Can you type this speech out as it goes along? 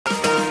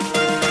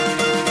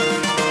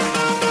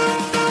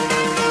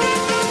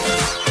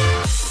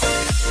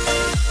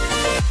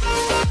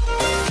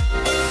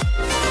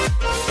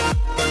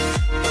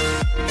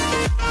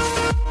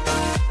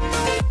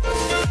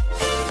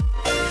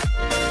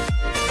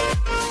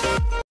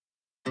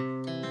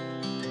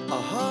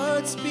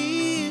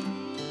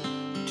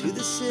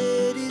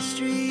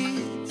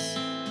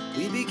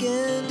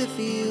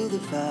feel the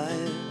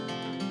fire.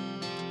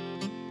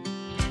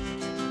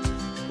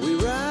 We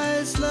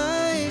rise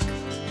like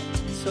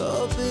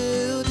tall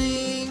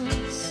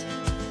buildings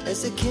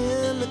as the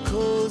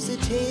chemicals they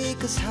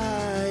take us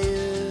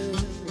higher.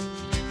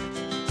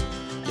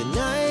 The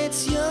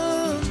night's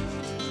young,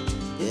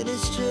 it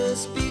has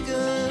just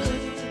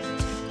begun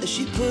as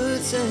she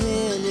puts her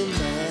hand in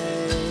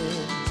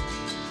mine.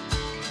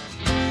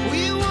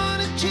 We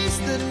wanna chase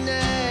the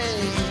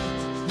night,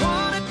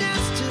 wanna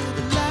dance to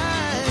the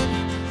light,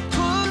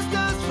 pull the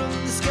stars from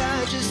the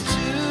sky, just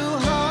two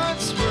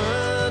hearts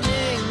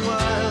running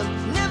wild.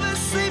 Never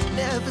sleep,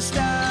 never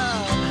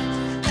stop,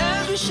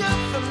 as we shout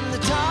from the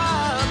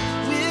top.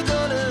 We're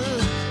gonna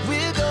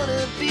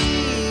be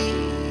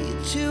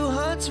two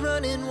hearts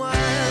running wild.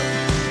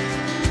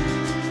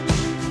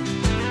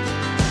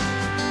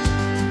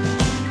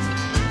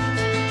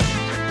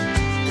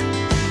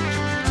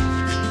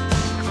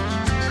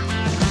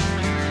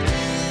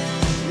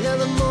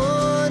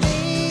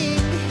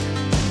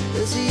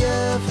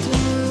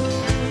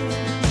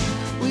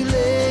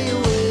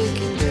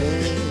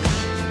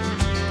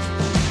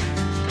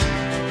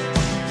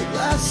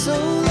 So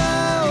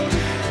loud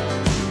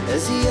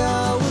as the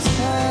hours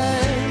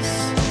pass,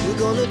 we're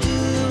gonna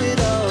do it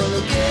all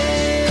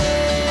again.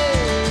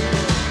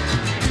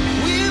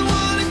 We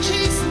wanna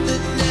chase the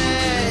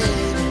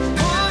night,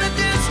 wanna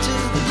dance to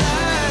the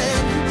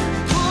light,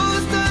 pull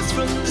the stars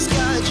from the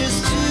sky,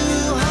 just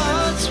two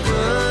hearts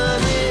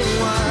running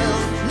wild.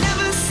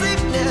 Never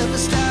sleep, never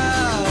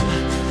stop,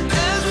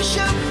 as we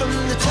shout from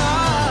the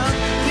top.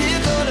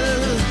 We're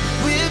gonna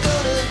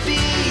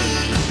be.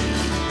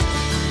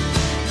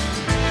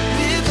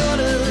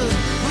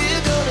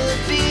 We're gonna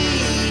be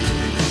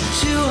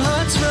two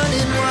hearts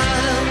running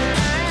wild.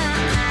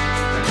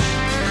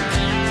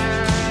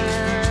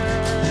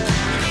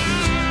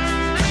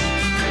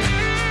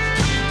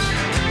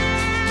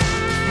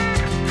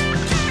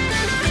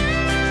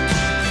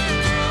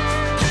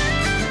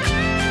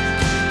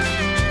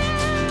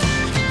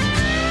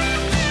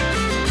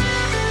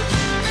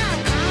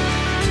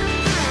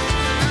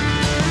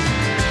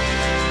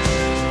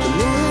 The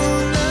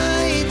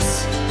moonlight's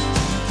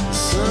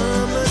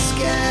summer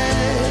sky,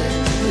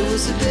 it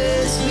was the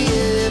best we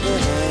ever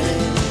had.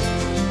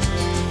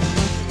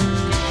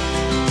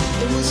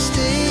 And we'll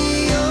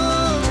stay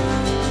on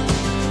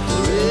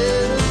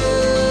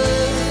forever,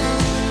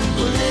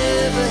 we'll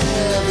never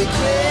have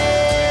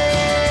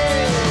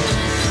regrets.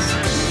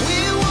 We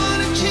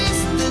wanna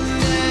chase the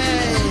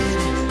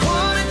night,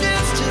 wanna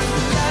dance to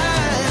the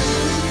light,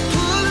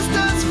 pull the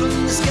stars from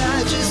the sky,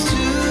 just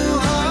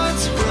two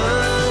hearts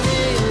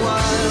running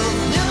wild.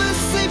 Never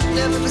sleep,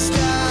 never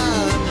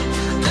stop,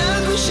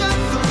 as we shout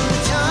from the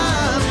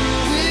top.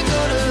 We're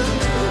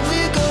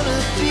gonna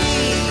be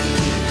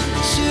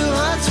two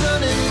hearts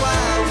running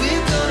wild.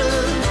 We're gonna.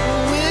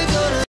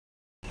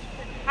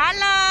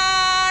 Halo,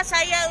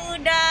 saya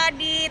udah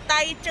di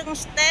Taichung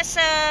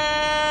Station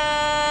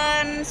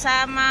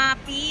sama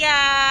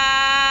Pia,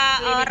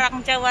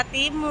 orang Jawa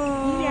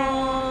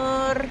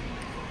Timur.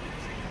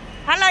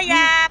 Halo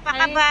ya, apa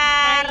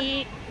kabar?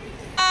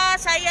 Oh,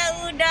 saya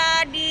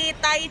udah di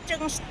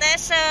Taichung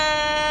Station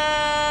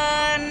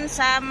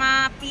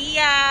sama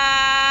Pia,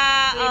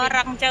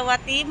 orang Jawa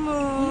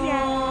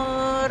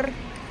Timur.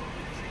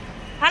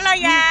 Halo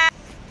ya.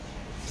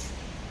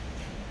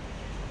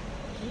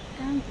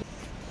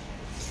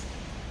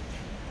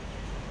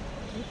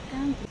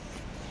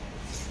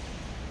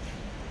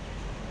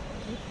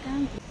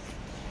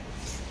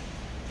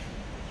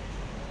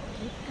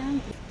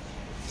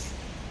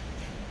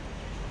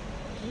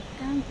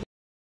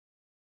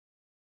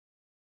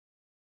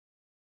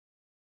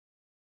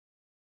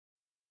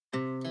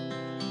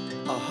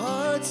 Our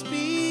hearts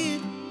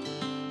beat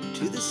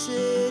to the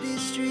city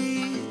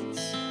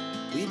streets.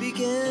 We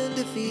began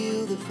to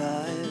feel the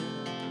fire.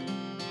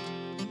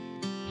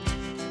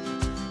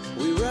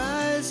 We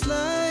rise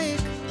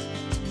like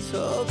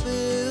tall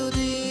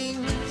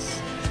buildings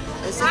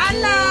as the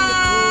Halo,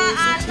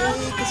 chemicals they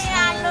take us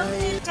alumni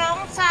higher.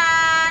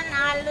 Chongsan,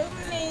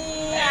 alumni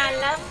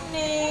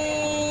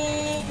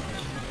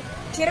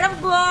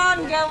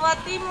Cirebon, Jawa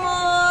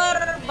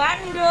Timur,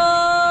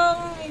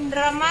 Bandung,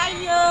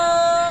 Indramayu,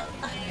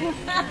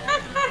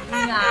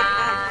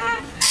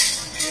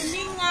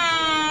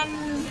 Kuningan,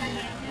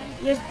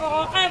 ya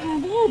pokoknya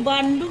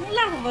Bandung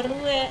lah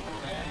baru ya.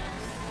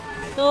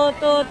 Tuh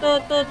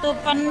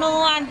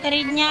penuh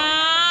antrinya,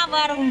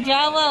 warung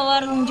Jawa.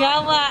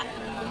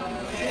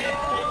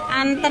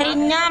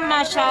 Antrinya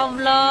Masya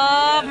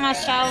Allah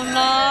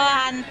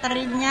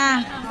antrinya.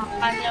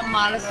 Makanya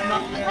males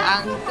banget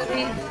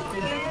antri.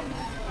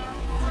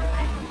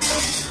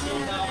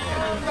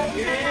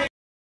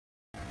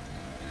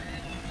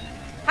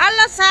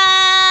 Halo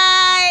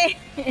Say.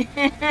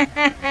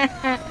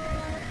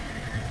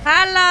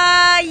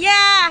 Halo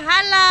ya,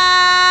 halo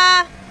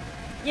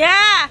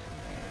ya.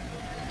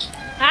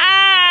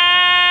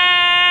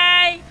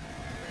 Hai.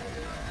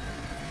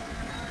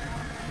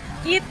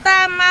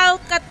 Kita mau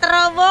ke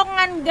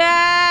terowongan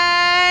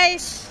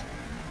guys.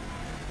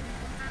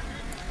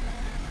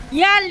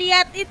 Ya,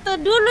 lihat itu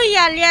dulu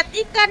ya, lihat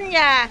ikan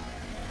ya.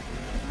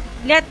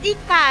 Lihat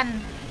ikan.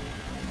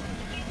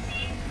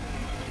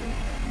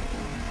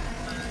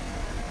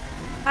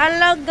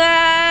 Halo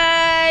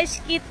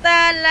guys,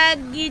 kita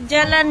lagi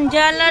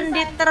jalan-jalan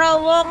di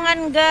terowongan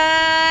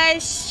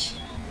guys.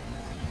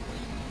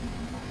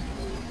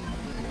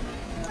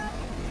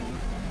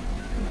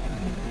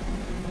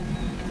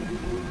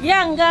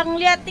 Ya, nggak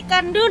ngeliat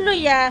ikan dulu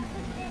ya.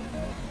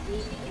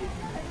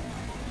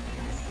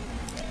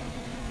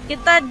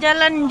 Kita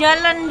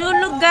jalan-jalan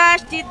dulu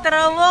guys di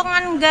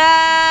terowongan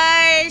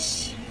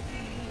guys.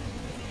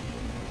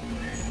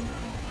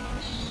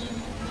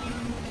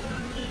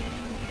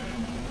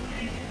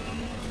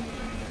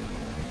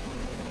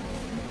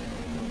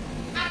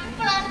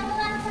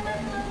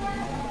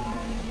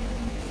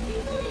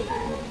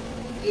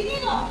 Ini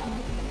loh.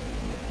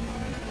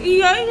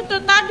 Iya, itu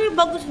tadi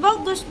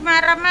bagus-bagus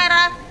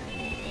merah-merah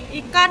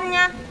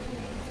ikannya.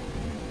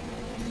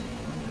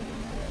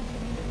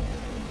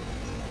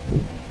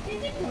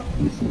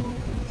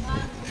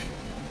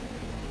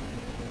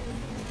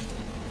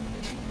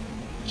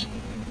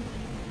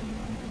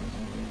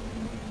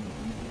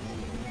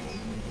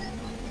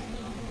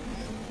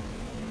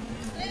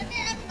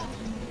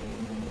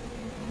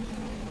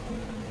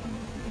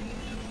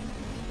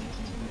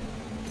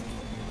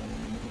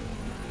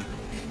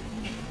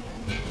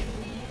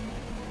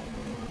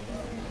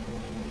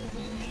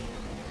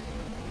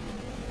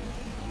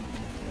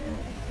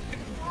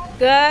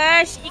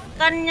 Guys,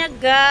 ikannya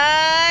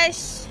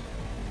guys.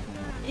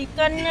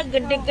 Ikannya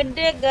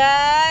gede-gede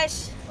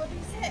guys.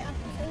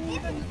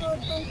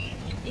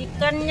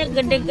 Ikannya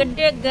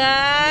gede-gede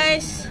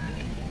guys.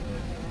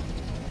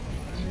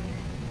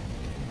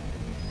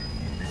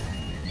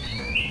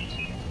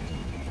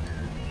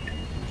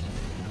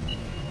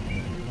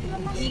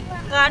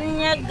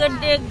 Ikannya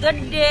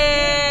gede-gede.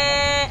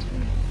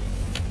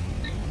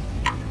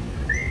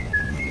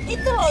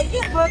 Itu loh,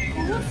 iya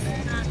bagus.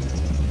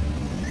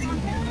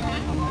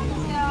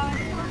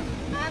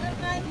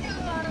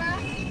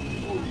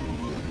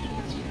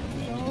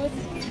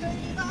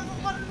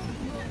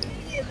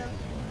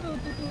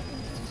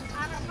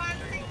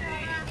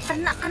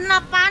 Kena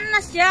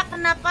panas ya,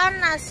 kena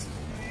panas.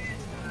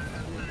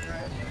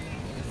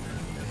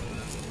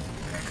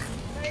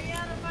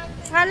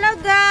 Halo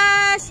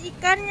guys,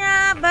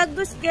 ikannya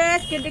bagus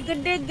guys,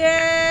 gede-gede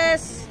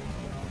guys.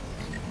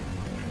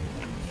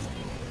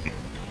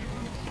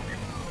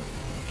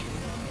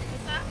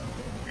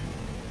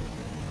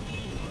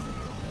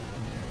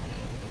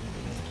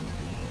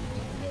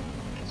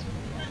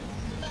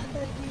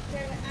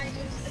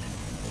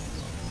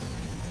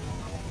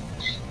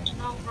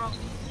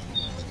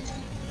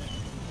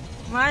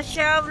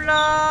 Masya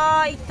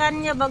Allah,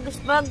 ikannya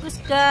bagus-bagus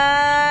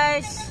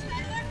guys.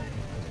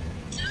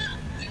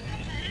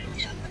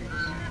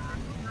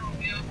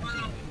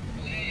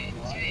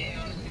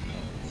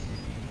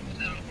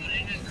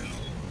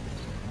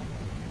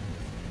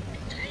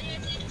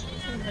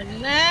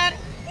 Bener.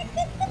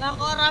 Lah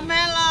kok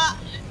ramela.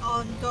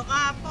 Untuk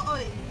apa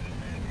oi?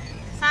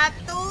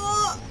 Satu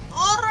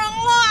orang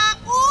lo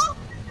aku.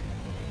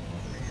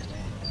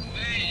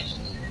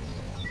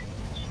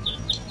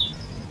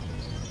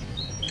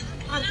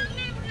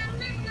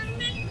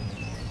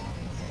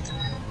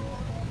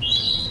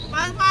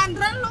 Mas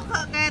Pandran lo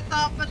gak kayak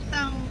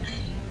petang.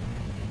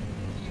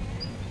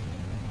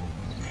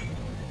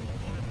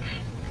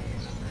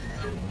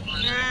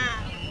 Nah,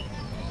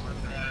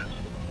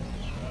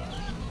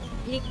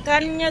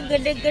 Ikannya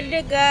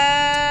gede-gede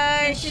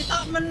guys. si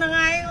tok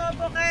menengahi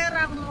ngopo kayak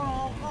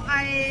ramo kok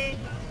kayak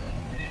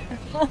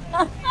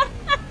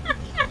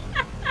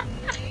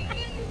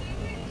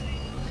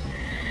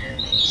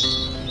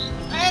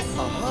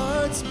Our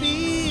hearts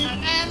beat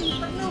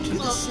through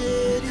the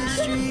city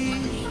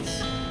streets.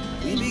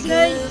 We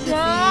began to feel the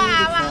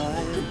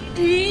fire.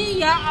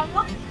 gede ya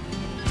Allah.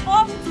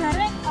 Om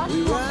jarek We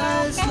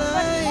rise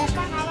like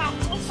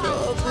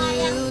tall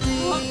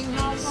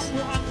buildings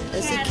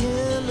as the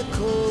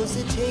chemicals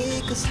that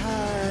take us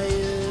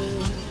higher.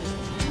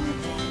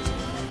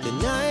 The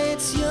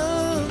night's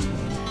young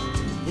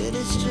and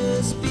it's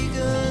just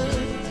begun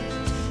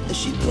as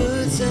she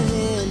puts her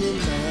hand in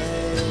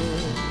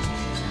mine.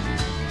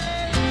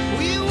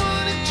 We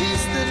wanna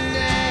chase the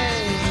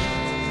night,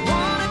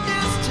 wanna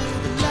dance to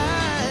the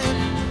light,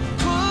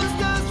 pull the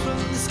stars from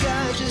the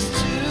sky, just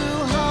two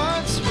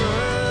hearts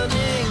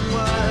running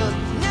wild.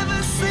 Never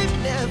sleep,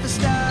 never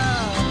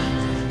stop,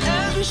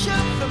 every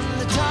shot from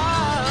the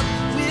top.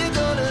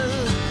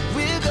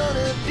 We're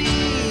gonna be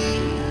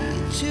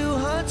two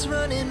hearts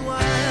running wild.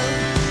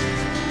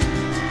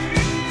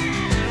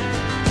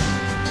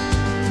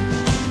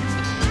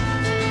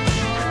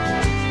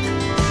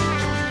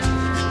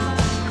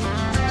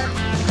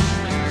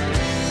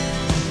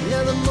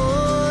 Now the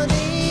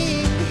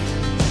morning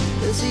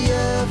is the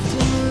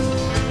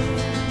afternoon.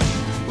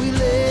 We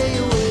lay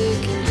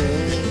awake in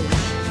bed.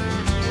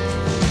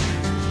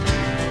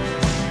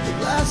 The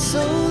laugh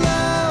so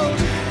loud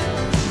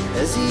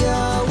as the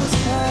hours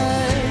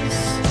pass.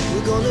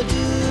 We're gonna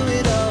do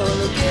it all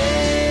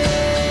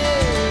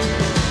again.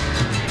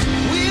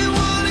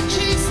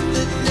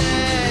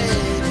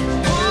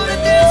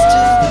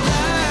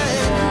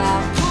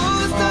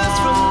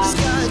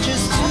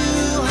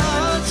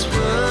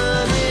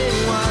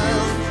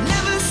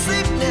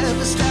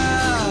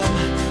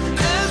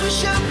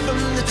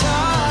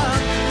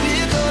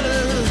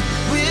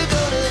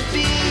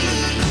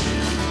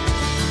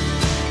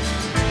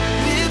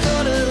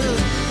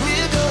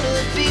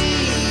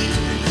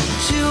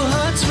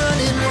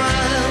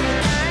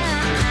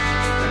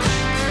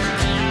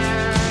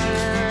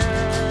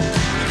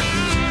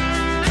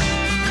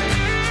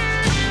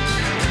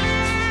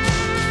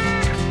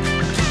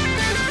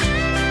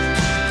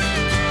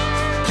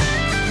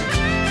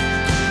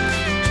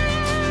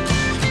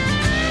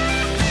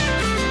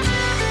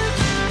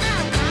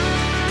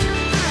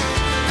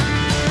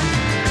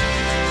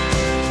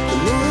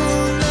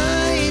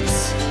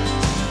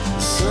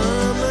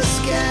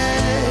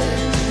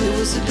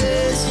 the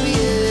best we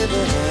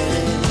ever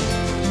had.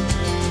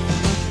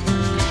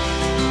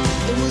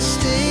 And we'll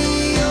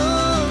stay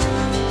young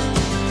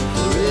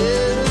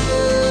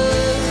forever.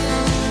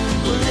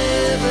 We'll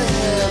never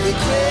have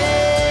regrets.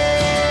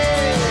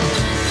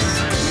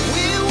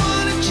 We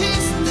wanna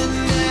chase the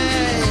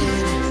night,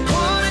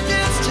 wanna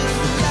dance to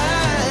the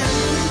light,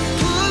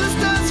 pull the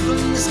stars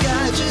from the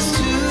sky, just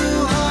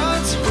two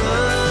hearts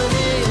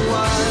running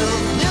wild.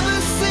 Never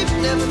sleep,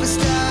 never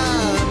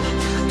stop,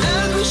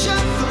 as we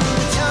shout from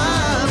the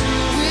top.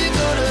 We're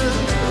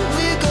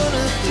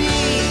gonna be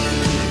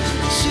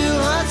two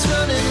hearts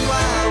running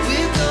wild.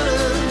 We're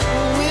gonna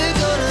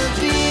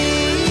be.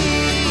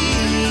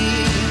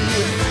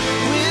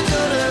 We're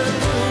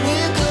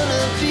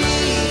gonna be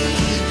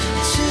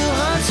two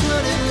hearts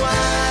running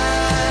wild.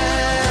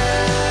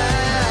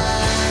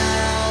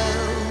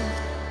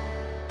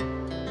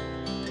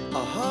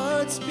 Our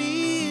hearts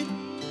beat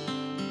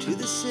to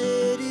the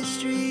city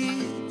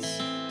streets.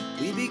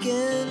 We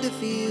began to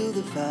feel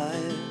the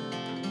fire.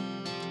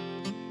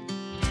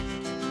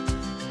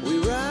 We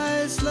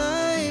rise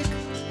like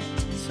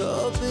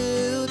tall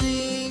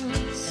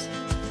buildings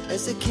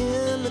as the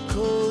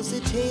chemicals,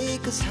 they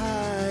take us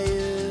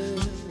higher.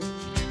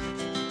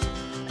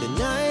 The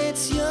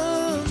night's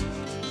young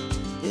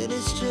and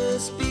it's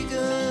just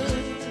begun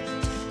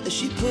as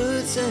she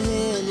puts her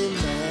hand in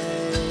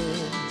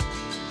mine.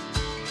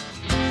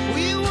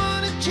 We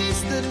wanna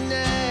chase the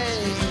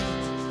night,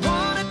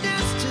 wanna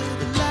dance to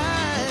the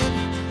light,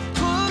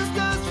 pull the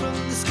stars from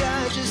the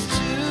sky, just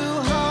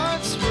two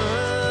hearts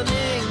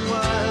running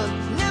wild.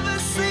 Never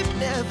sleep,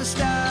 never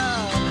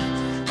stop,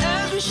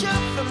 as we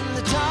shout from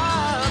the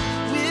top.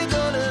 We're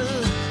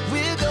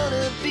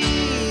gonna be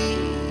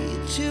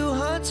two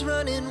hearts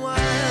running wild.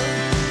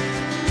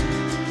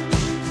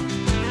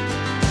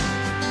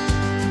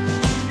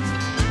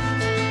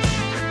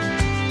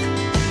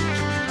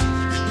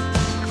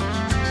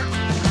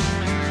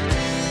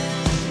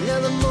 Now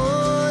the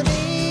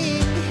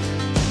morning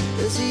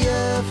is the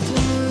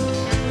afternoon.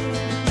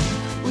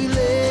 We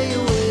lay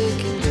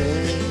awake in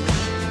bed.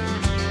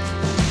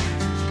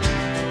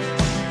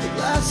 The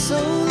laughs so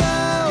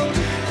loud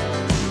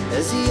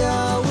as the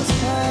hours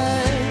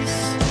pass.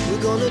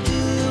 We're gonna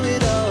do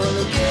it all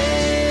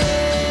again.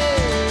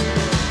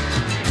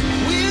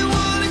 We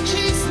wanna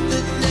chase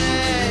the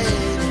night,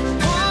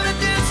 wanna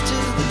dance to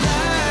the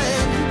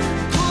light,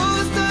 pull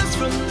the stars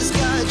from the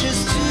sky,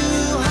 just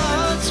two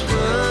hearts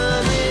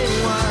running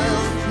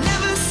wild.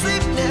 Never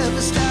sleep,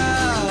 never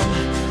stop,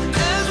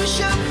 as we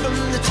shout from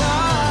the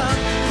top.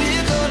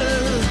 We're gonna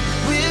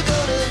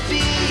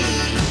be.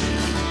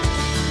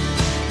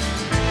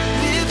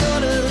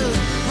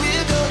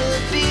 We're gonna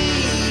be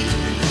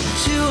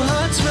two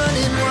hearts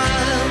running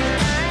wild.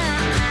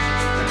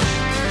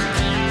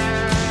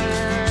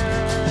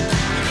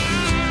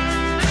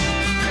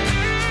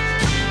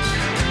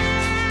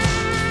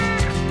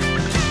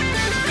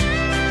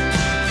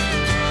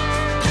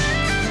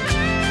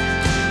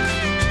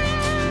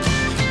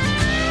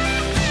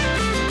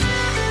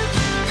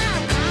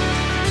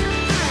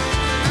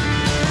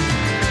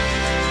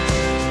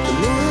 The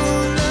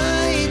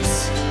moonlight,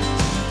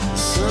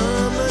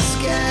 summer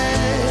sky,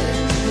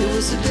 it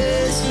was the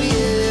best we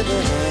ever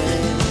had.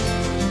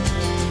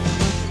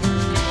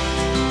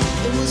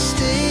 And we'll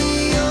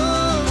stay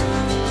young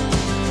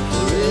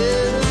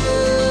forever.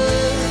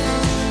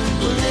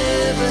 We'll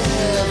never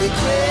have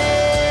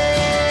regrets.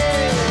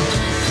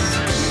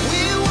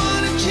 We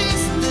wanna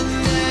chase the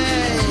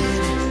night,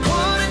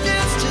 wanna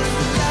dance to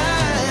the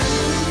light,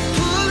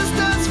 pull the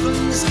stars from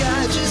the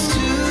sky, just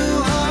two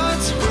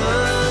hearts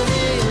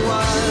running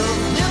wild.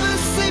 Never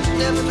sleep,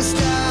 never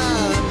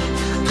stop,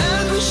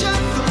 as we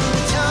shout from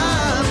the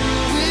top.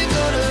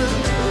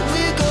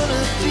 We're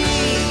gonna be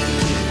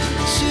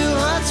two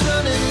hearts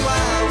running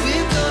wild.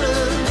 We're gonna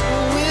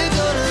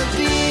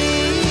be.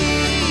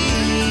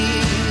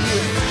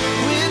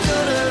 We're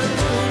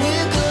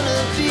gonna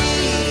be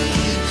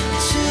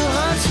two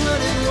hearts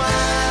running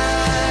wild.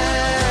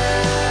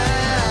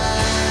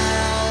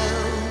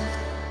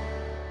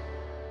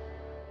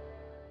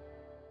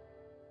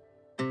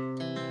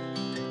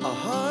 Our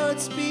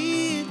hearts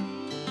beat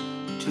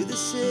to the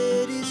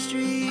city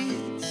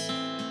streets.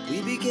 We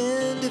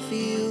began to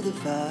feel the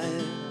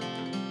fire.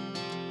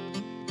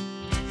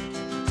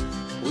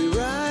 We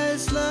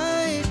rise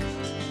like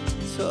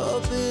tall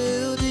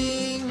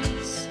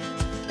buildings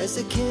as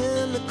the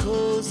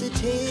chemicals, they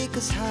take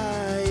us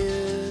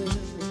higher.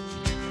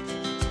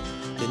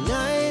 The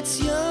night's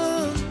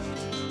young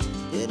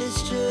and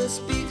it's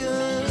just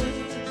begun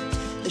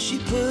as she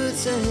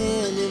puts her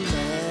hand in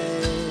mine.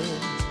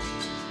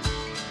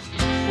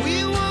 We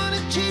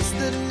wanna chase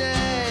the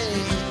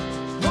night,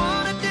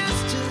 wanna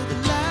dance to the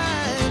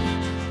light,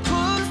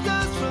 pull the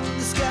stars from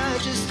the sky,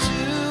 just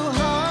two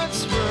hearts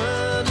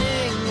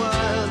running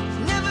wild.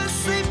 Never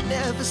sleep,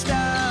 never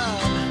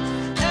stop,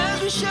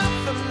 as we shout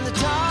from the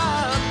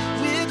top.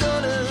 We're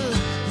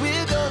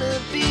gonna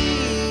be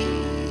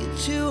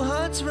two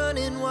hearts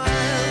running wild.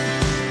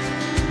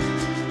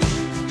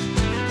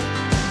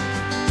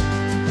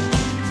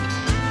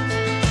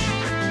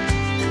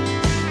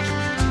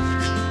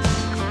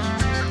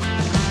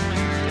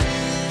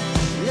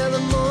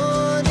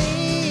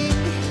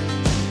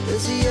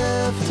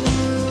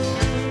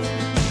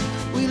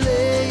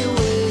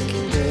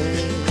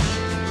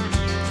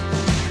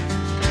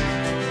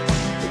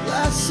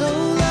 laugh so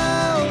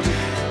loud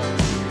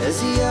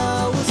as the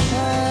hours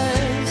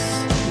pass.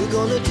 We're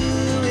gonna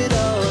do it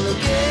all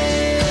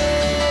again.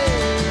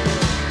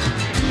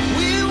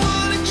 We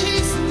wanna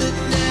chase the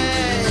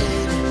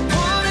night,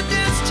 wanna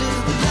dance to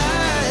the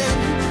light,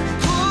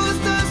 pull the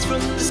stars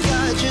from the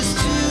sky, just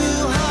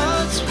two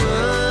hearts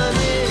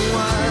running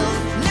wild.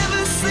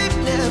 Never sleep,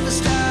 never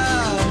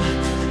stop,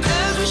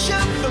 as we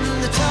shout from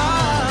the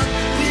top.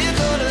 We're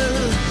gonna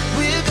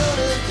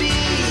be.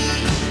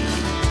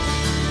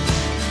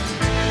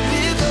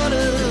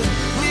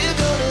 We're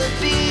gonna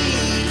be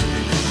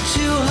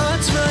two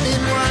hearts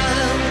running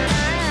wild.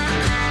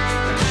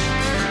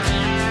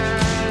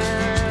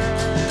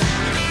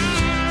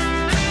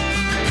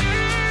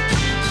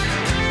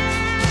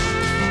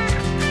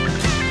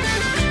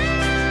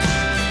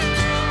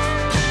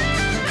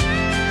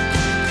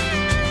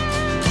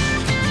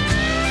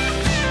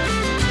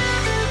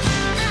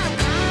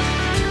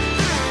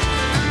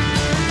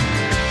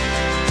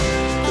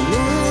 The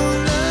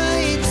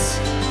moonlight,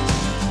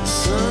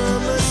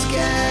 summer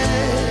sky,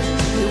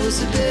 it was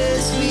the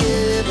best we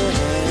ever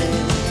had.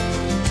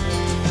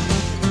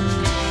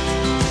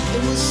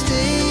 And we'll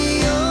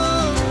stay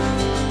on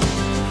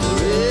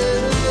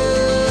forever.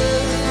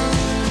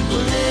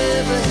 We'll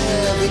never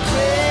have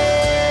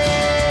regrets.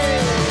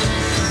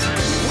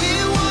 We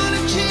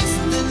wanna chase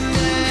the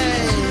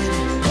night,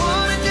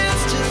 wanna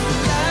dance to the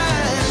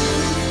light,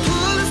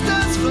 pull the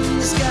stars from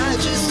the sky,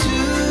 just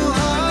two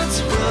hearts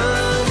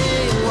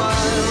running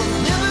wild.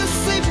 Never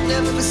sleep,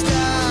 never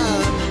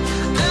stop,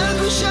 as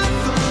we shout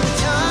from the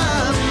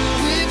top.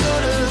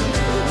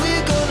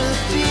 We're gonna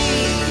be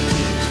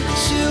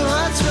two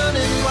hearts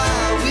running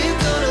wild. We're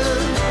gonna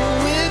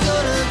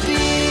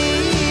be.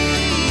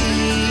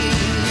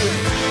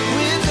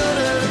 We're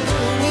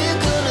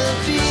gonna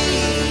be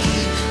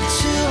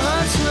two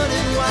hearts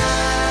running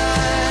wild.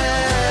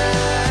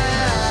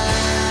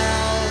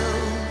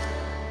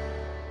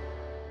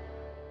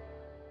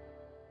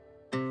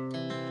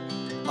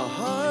 Our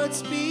hearts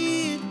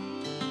beat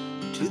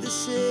to the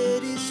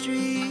city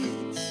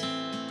streets.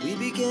 We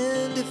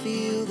began to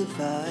feel the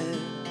fire.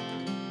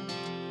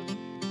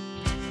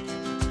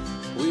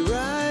 We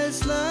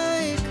rise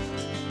like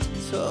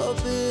tall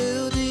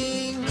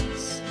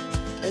buildings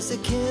as the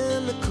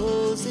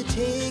chemicals, they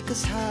take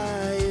us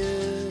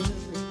higher.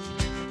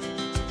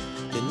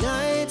 The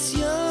night's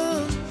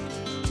young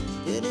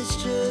and it's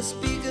just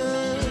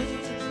begun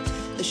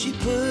as she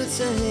puts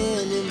her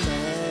hand in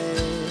mine.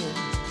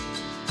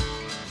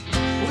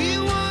 We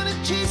wanna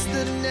chase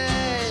the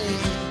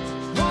night,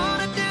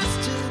 wanna dance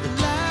to the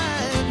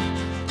light,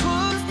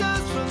 pull the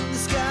stars from the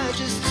sky,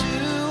 just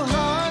two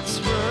hearts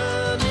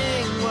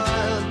running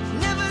wild.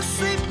 Never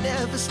sleep,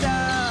 never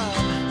stop,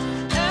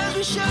 as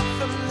we shout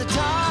from the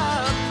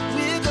top.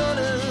 We're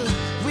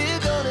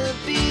gonna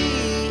be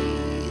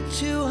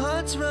two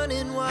hearts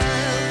running wild.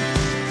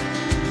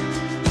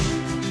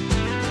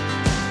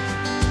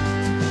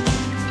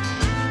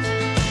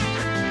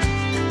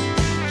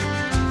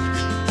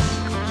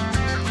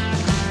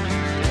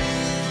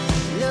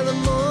 Now the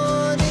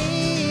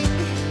morning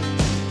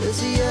is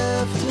the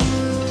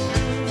afternoon.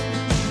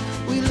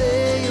 We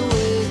lay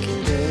awake in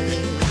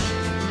bed.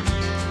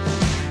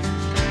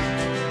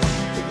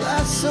 We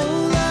laugh so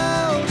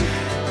loud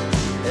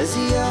as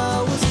the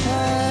hours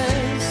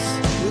pass.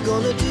 We're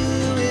gonna do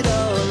it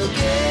all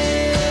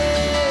again.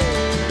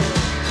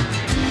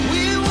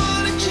 We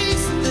wanna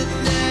chase the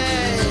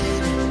night,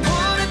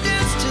 wanna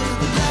dance to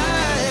the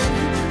light,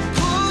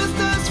 pull the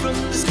stars from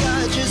the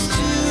sky, just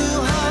two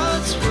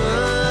hearts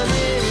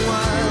running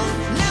wild.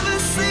 Never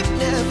sleep,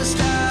 never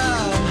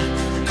stop,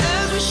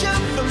 as we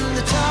shout from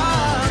the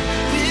top.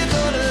 We're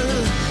gonna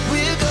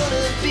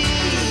be.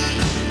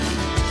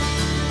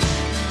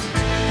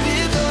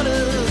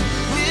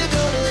 We're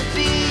gonna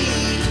be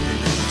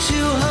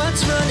two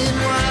hearts running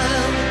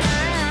wild.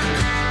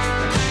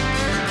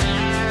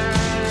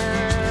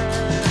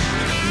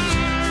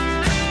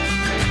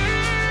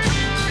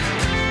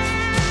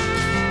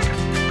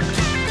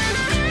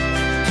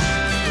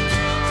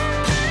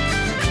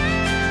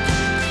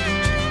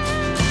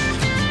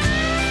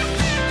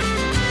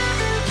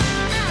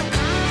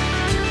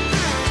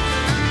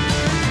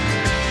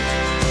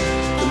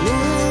 The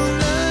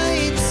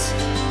moonlight,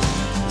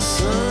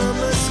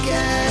 summer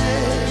sky,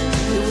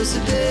 it was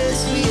the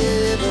best we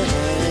ever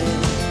had.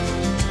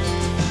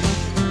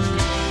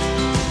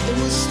 And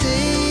we'll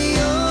stay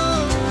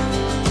on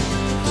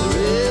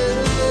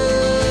forever.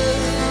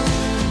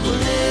 We'll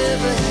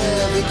never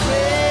have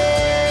regrets.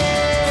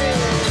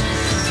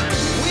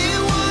 We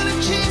wanna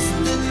chase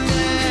the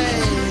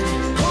night,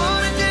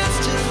 wanna dance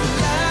to the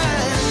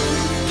light,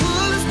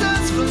 pull the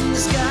stars from the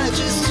sky,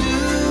 just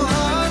two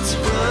hearts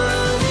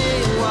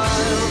running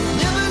wild.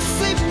 Never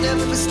sleep,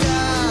 never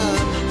stop,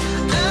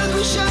 as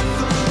we shout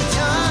from the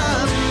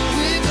top.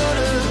 We're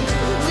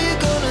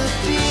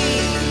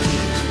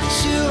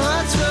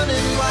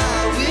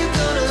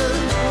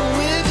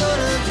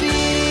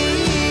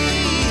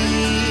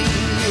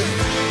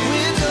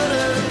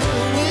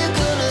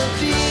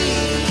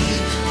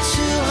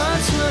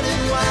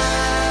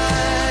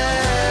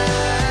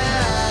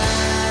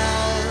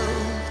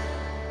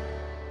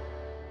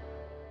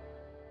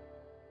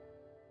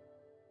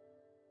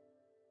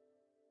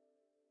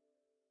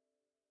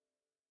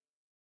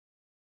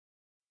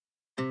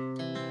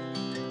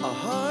Our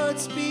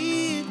hearts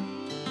beat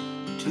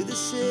to the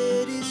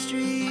city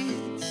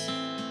streets.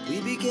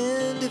 We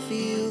began to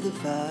feel the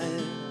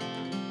fire.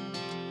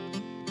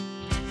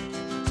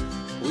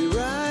 We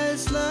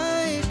rise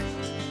like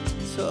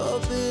tall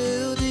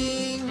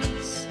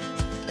buildings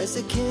as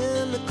the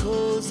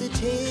chemicals, they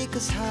take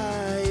us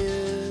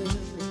higher.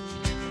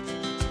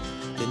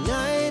 The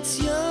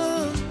night's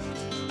young,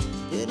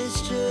 it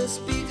has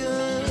just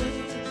begun,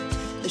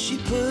 as she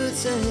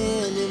puts her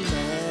hand in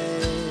mine.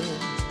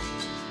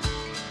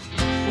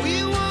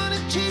 We wanna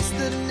chase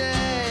the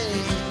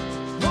night,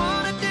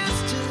 wanna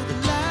dance to the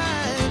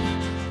light,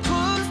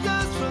 pull the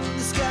stars from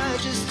the sky,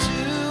 just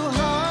two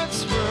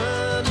hearts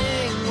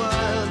running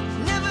wild.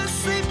 Never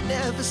sleep,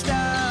 never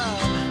stop,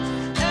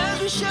 as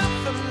we shout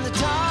from the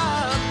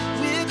top.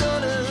 We're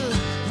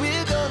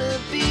gonna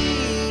be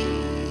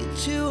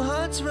two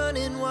hearts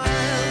running wild.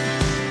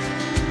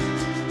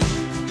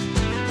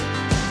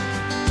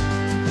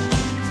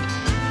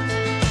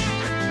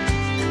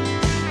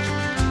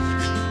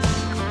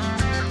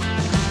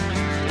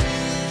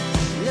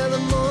 Now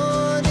the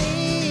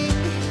morning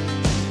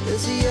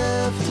is the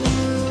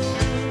afternoon.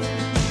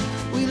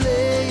 We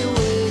lay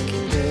awake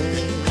in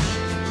bed.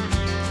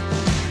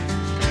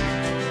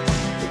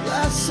 The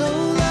laughs so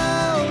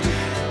loud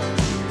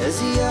as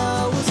the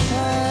hours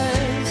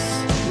pass.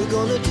 We're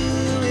gonna do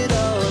it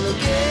all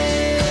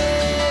again.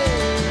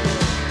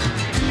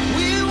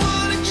 We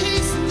wanna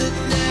chase the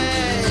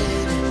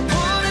night,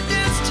 wanna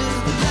dance to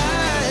the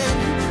light,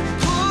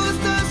 pull the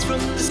stars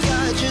from the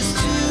sky, just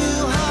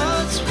two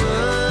hearts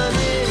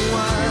running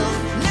wild.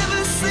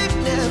 Never sleep,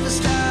 never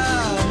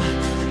stop,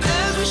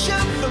 as we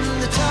shout from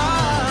the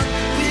top.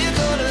 We're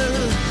gonna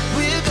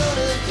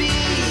be.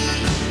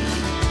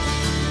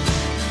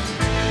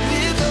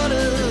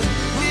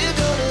 We're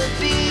gonna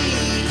be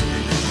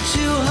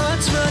two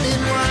hearts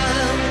running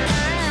wild.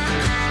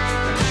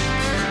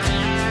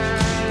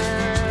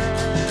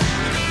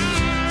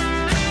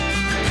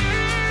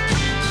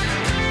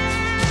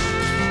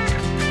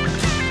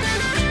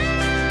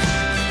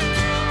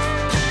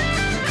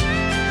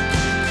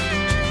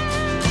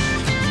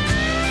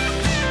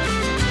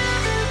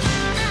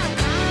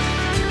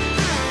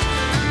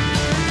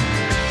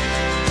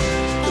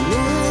 The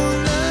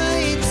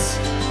moonlight,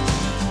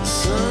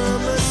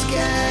 summer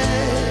sky,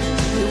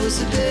 it was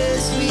the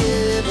best we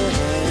ever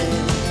had.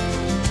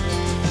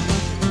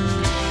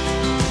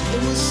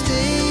 And we'll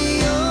stay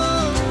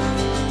young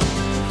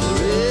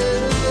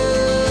forever.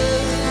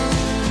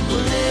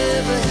 We'll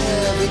never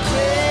have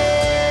regrets.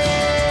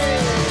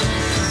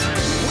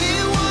 We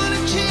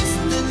wanna chase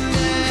the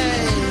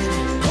night,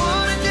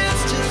 wanna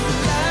dance to the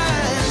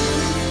light,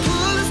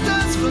 pull the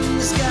stars from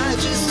the sky,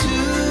 just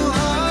two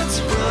hearts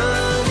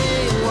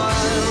running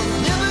wild.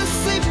 Never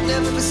sleep,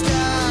 never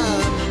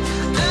stop,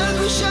 as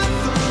we shout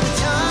from the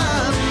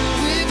top.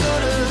 We're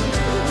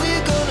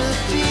gonna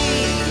be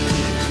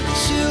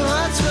two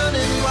hearts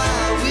running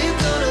wild. We're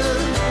gonna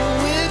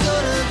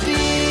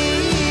be.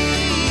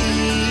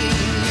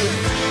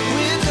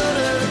 We're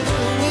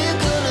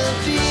gonna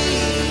be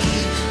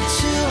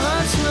two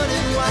hearts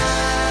running wild.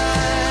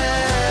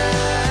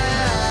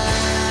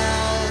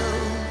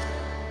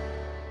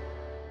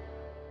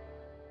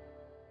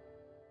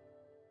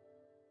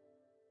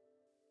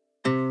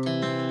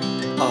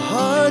 Our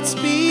hearts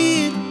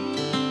beat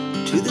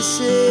to the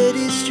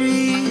city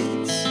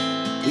streets.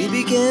 We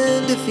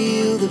began to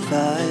feel the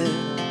fire.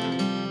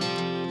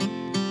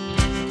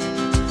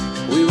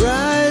 We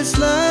rise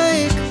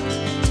like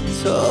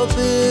tall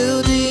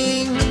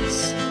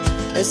buildings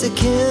as the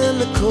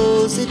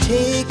chemicals, they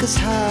take us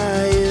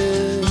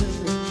higher.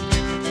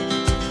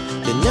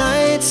 The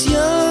night's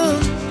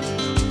young,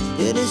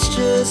 it has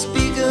just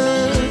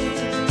begun,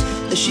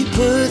 as she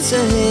puts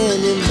her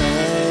hand in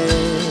mine.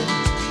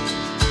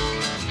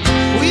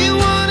 We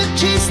wanna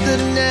chase the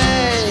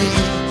night,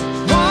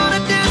 wanna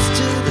dance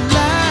to the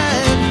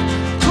light,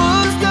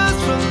 pull the stars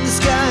from the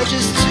sky,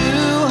 just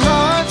two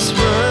hearts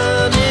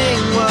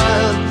running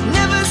wild.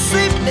 Never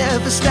sleep,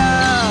 never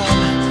stop,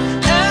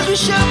 as we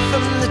shout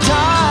from the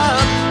top.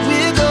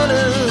 We're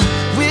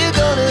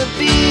gonna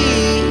be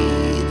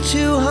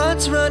two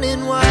hearts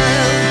running wild.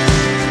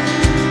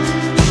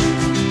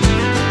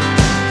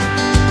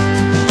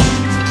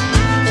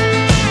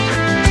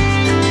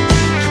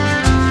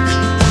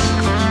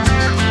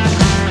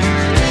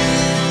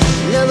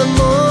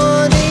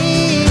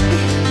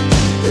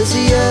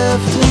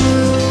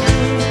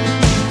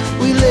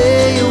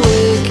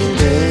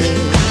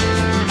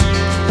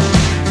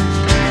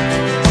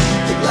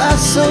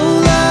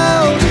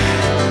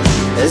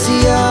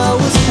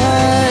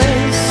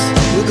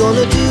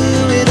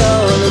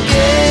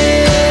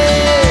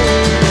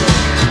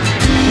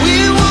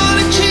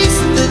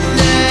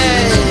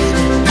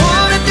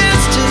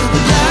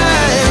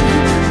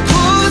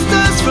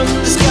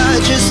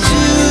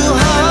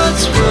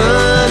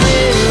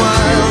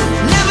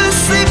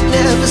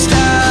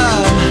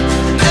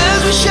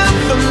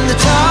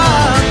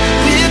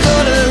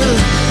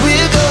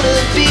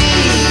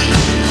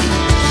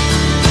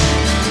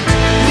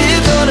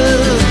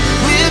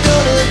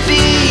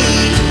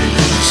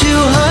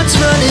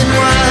 running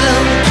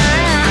wild.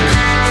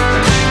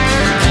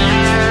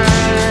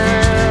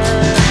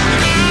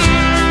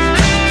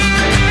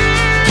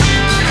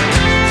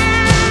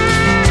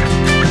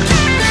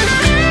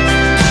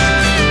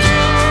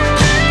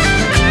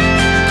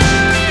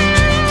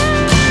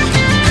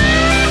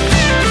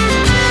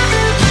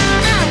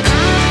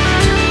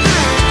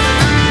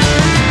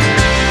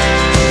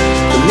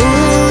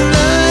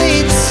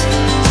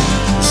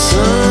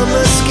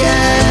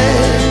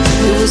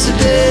 Was the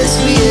best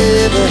we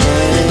ever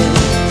had,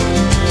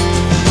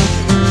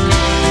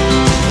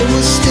 and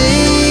we'll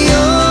stay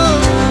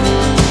on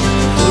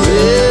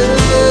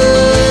forever.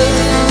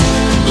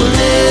 We'll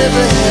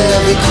never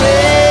have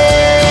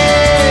regrets.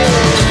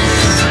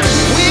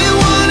 We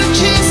wanna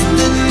chase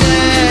the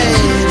night,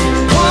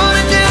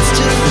 wanna dance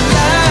to the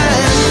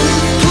light,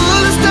 pull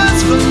the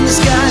stars from the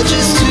sky,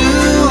 just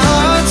two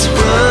hearts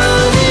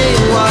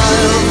running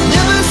wild.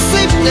 Never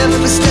sleep,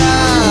 never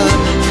stop,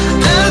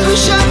 as we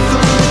shot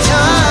from the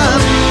top.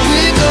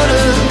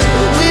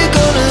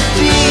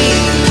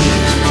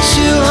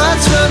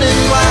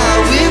 Running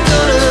wild, we're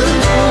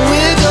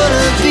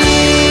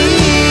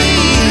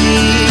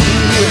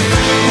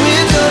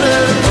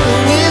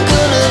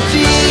gonna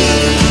be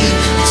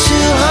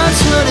two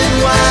hearts running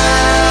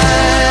wild.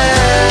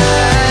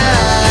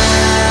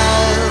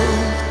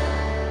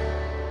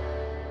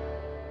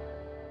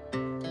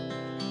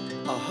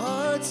 Our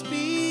hearts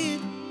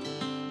beat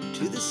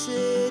to the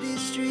city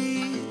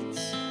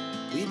streets.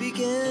 We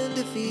began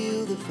to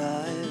feel the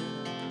fire.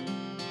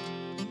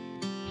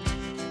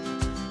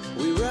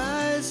 We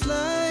rise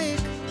like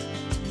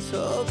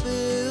tall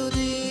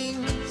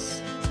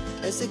buildings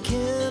as the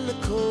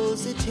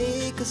chemicals, they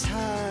take us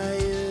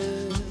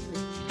higher.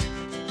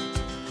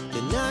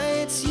 The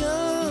night's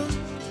young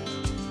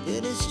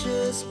and it's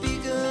just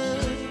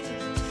begun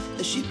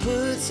as she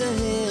puts her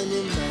hand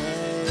in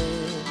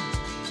mine.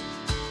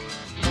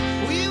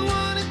 We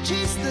wanna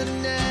chase the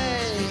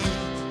night,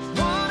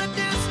 wanna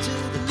dance to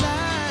the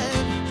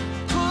light,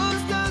 pull the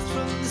stars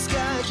from the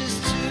sky, just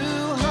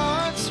two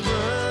hearts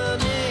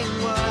running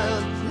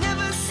wild.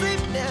 Never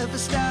sleep, never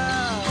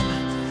stop,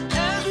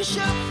 as we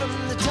shout from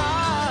the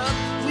top.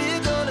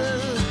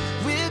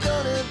 We're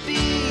gonna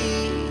be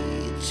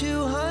two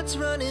hearts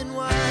running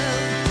wild.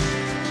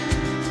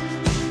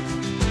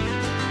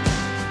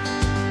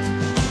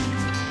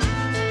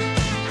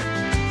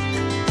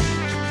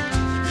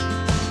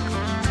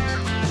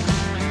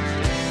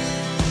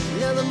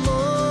 Now the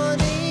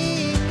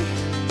morning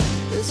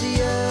is the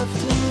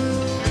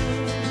afternoon.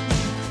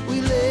 We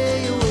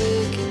lay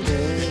awake in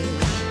bed.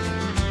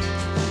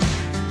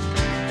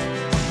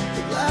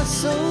 The laughs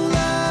so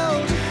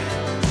loud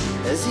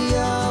as the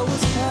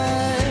hours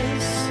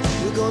pass.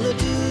 We're gonna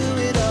do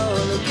it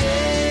all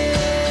again.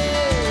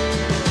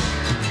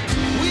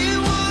 We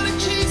wanna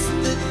chase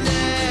the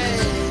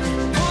night,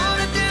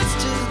 wanna dance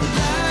to the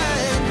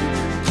light,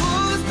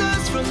 pull the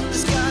stars from the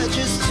sky,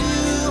 just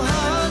two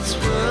hearts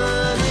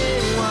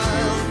running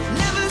wild.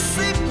 Never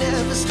sleep,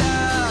 never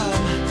stop,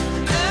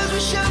 as we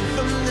shout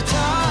from the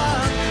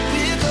top.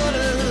 We're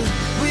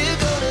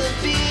gonna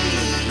be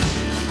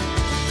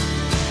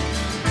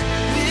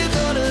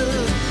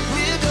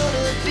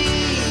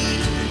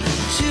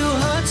two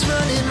hearts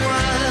running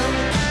wild.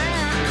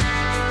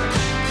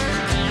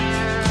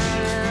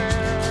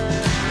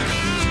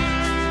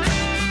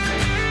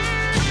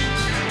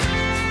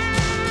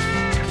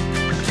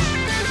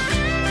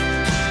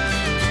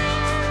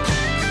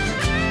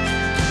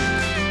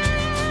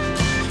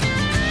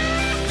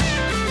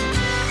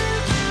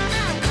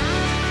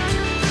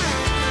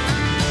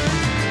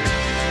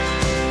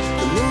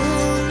 The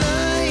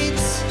moonlight,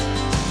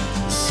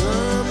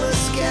 summer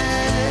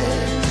sky,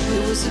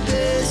 it was the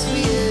best we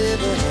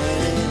ever had.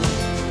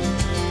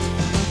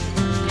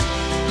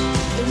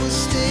 And we'll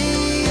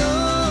stay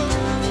on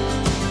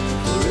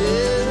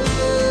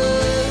forever.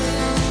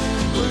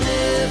 We'll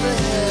never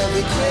have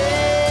regrets.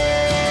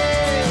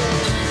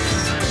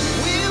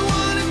 We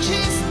wanna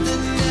chase the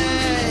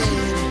night,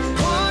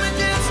 wanna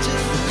dance to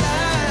the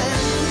light,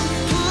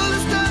 pull the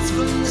stars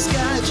from the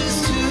sky, just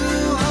two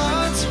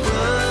hearts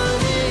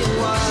running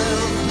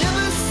wild.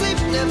 Never sleep,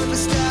 never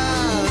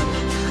stop,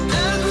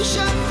 as we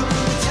shout from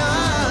the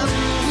top.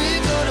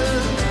 We're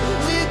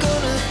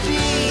gonna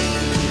be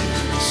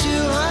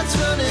two hearts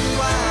running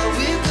wild.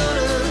 We're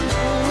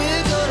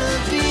gonna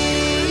be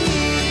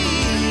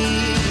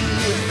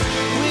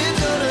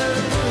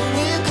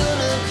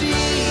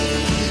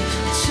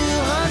two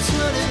hearts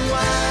running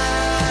wild.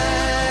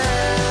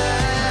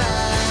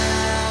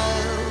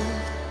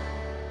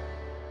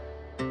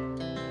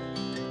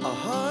 Our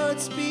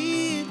hearts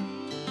beat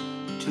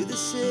to the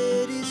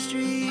city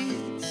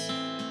streets.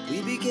 We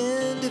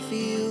began to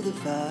feel the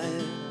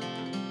fire.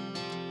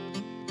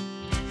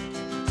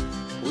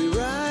 We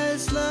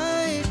rise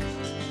like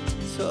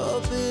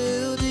tall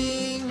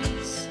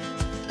buildings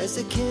as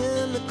the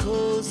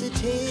chemicals, they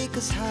take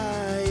us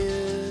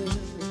higher.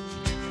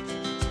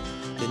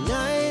 The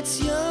night's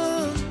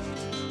young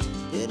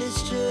and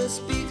it's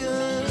just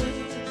begun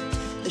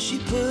as she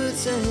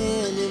puts her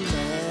hand in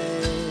mine.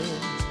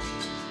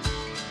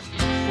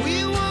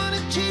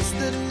 chase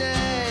the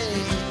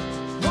night,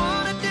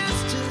 wanna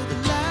dance to the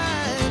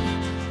light,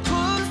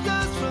 pull the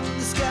stars from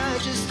the sky,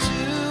 just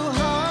two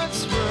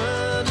hearts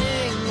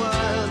running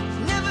wild.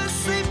 Never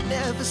sleep,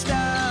 never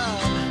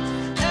stop,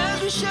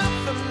 as we shout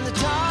from the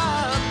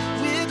top.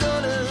 We're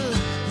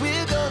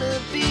gonna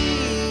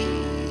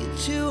be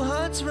two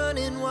hearts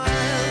running wild.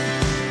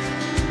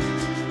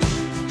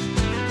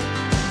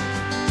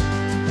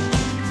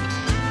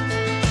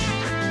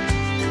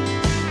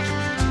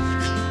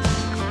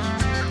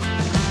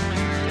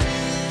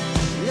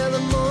 Now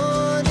the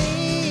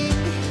morning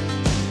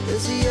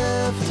is the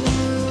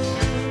afternoon.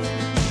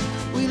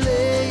 We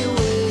lay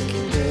awake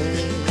in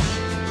bed.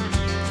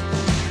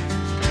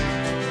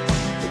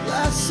 It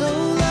laughs so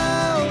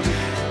loud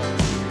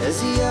as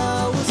the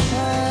hours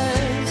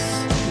pass.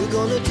 We're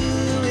gonna do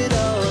it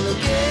all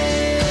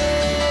again.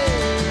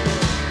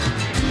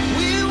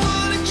 We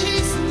wanna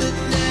chase the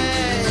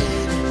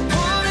night,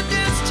 wanna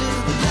dance to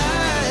the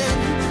light,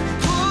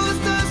 pull the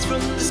stars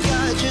from the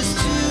sky, just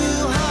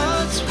two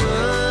hearts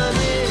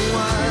running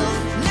wild.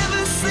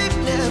 Never sleep,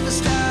 never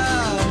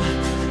stop,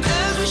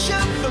 as we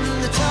shout from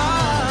the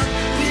top.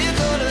 We're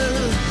gonna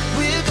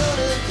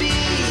be,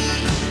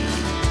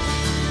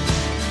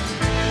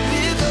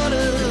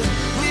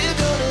 we're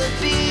gonna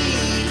be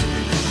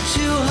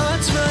two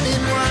hearts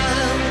running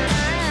wild.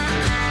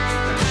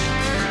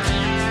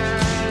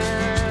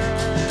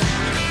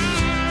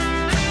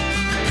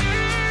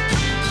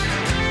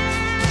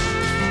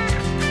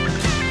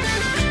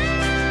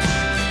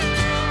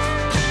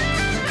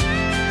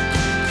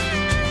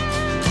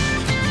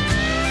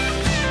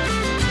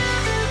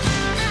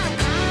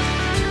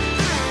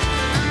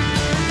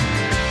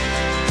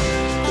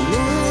 The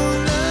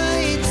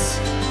moonlights,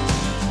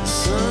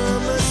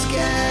 summer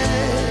sky,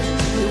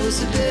 it was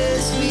the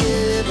best we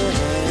ever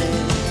had.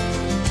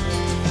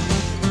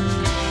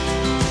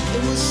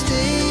 And we'll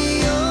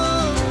stay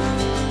young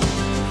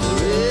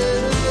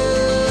forever.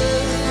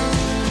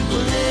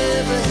 We'll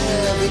never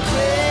have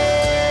regrets.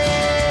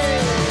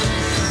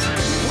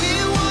 We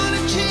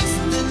wanna chase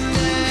the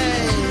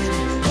night,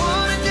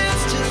 wanna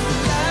dance to the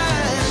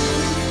light,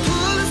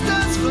 pull the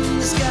stars from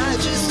the sky,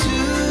 just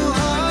two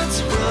hearts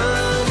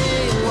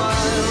running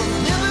wild.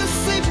 Never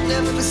sleep,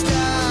 never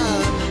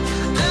stop,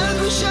 as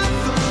we shout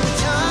from the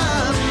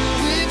top.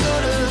 We're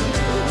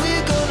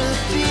gonna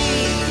be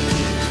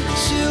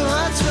two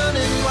hearts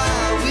running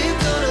wild. We're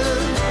gonna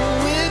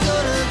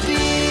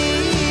be,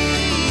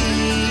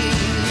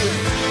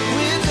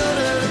 we're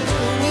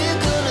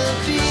gonna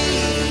be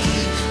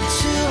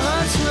two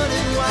hearts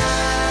running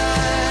wild.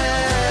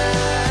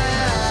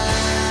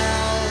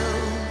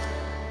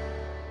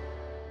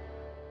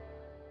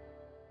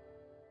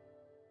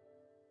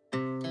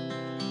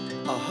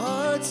 Our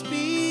hearts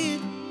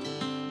beat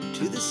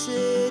to the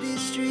city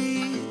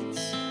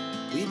streets.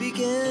 We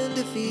began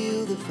to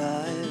feel the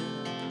fire.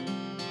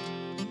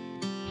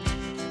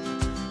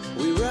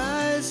 We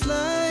rise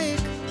like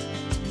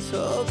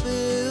tall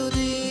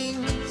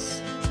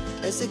buildings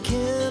as the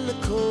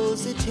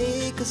chemicals, they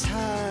take us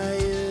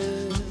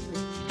higher.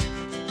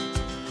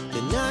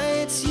 The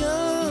night's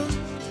young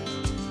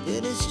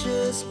and it's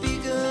just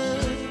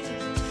begun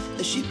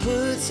as she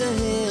puts her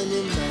hand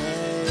in mine.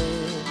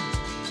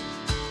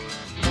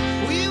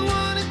 We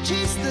wanna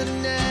chase the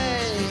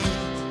night,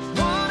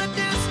 wanna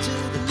dance to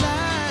the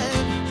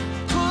light,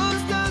 pull the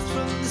stars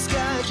from the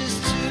sky, just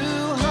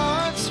two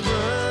hearts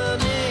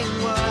running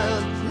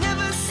wild.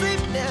 Never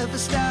sleep, never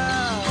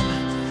stop,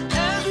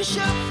 as we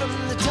shout from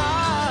the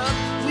top.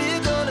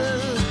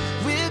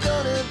 We're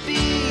gonna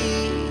be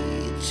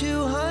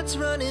two hearts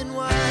running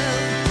wild.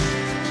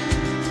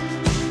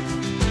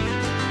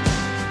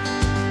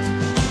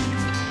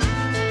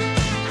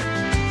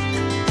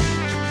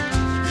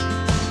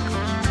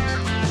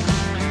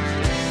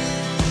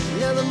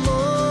 Now the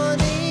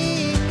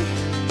morning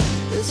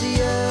is the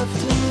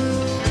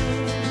afternoon.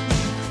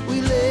 We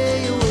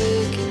lay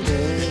awake in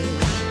bed.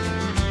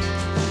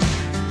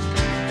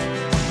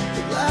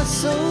 It laughs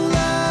so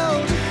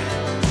loud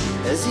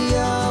as the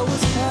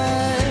hours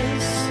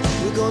pass.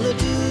 We're gonna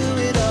do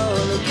it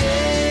all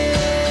again.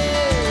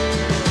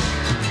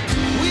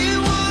 We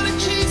wanna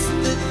chase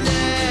the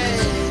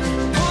night,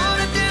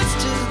 wanna dance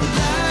to the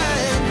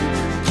light,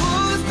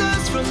 pull the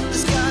stars from the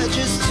sky,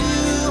 just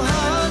two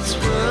hearts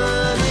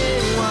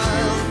running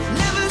wild.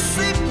 Never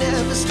sleep,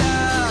 never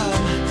stop,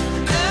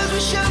 as we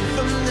shout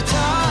from the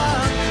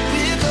top.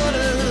 We're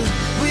gonna be,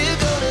 we're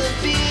gonna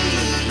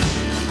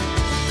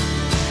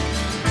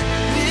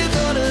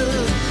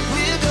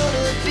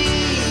be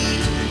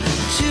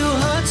two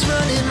hearts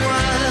running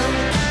wild.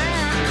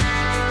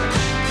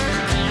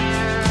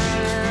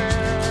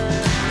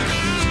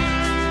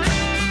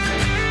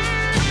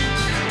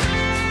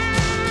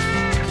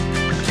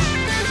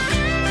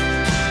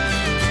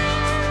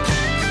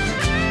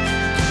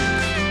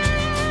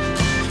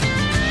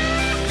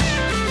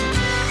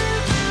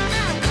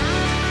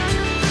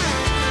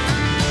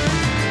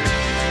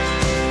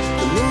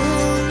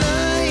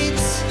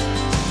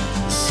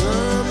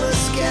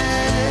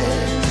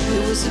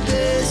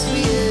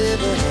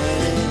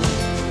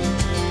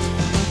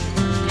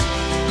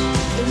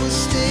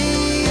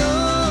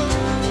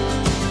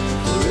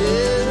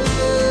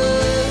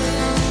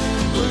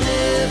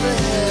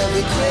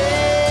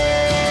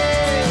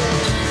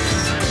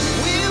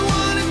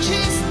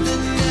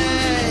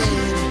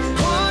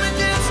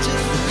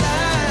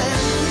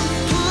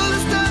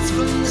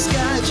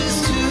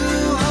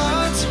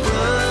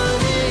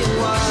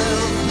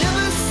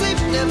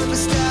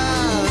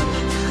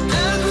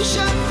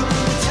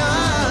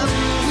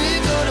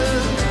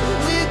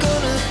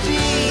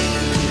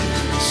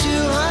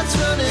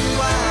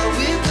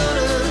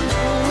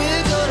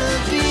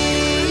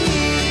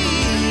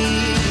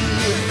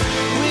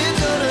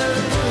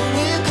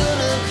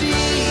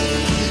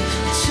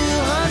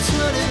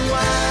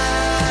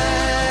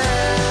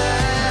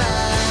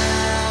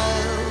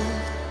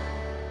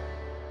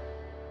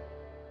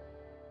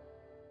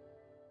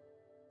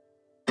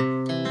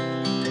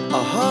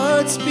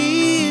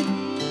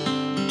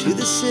 to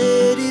the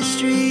city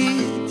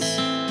streets,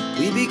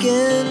 we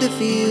began to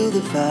feel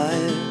the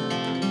fire.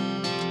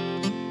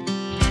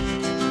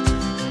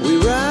 We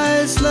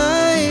rise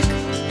like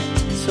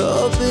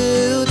tall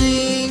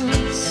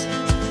buildings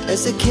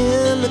as the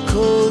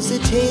chemicals, they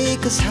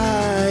take us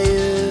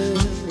higher.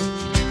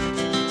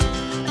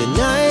 The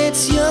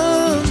night's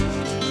young,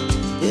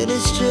 it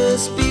has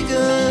just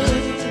begun,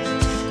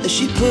 as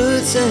she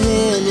puts her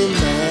hand in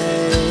mine.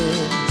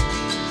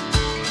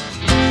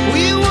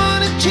 We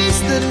wanna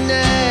chase the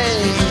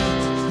night,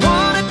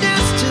 wanna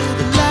dance to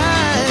the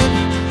light,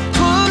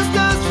 pull the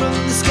stars from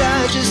the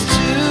sky, just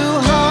two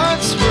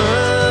hearts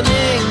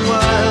running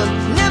wild.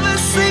 Never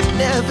sleep,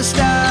 never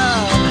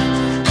stop,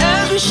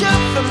 as we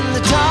shout from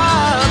the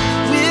top.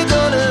 We're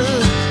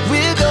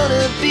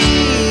gonna be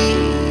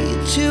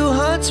two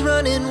hearts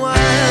running wild.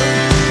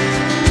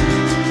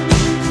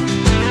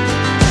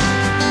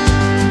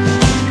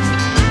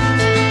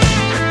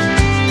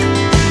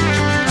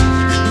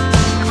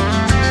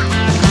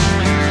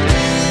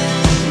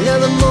 Now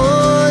the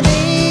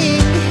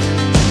morning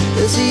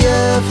is the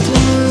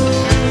afternoon,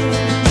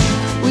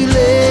 we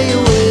lay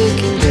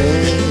awake in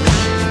bed.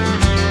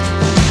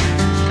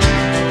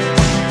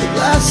 It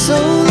laughs so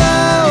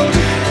loud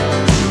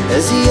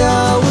as the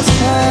hours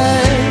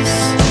pass,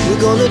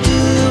 we're gonna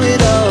do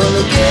it all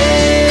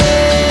again.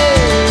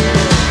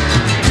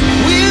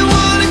 We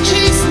wanna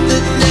chase the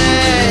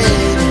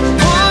night,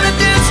 wanna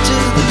dance to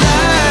the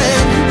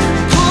light,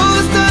 pull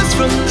the stars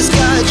from the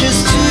sky,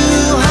 just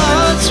two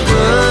hearts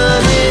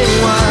running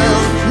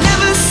wild.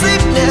 Never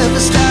sleep, never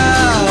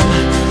stop,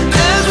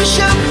 as we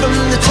shout from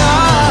the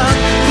top.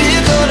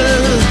 We're gonna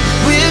be,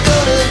 we're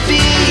gonna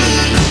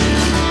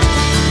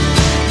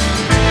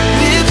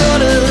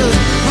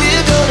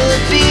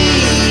be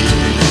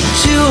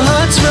two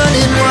hearts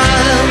running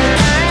wild.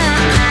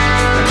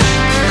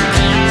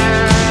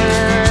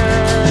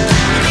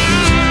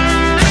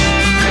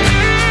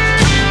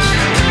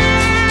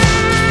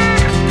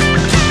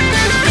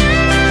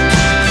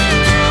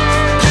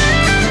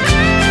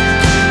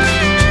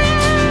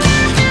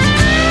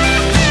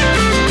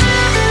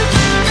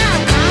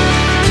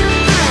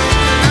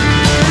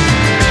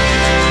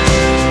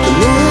 The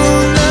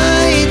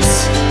moonlight,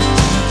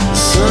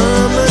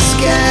 summer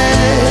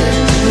sky,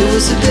 it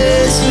was the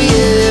best we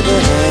ever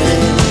had.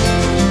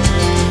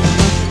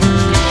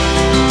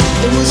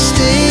 And we'll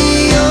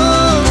stay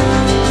on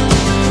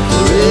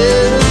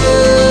forever,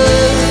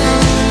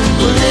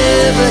 we'll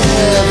never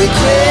have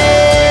regrets.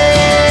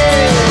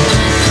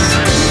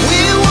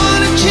 We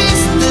wanna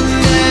chase the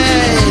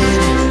night,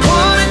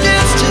 wanna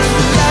dance to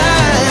the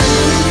light,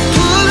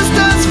 pull the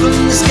stars from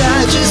the sky,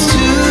 just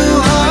two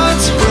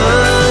hearts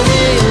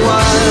running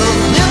wild.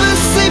 Never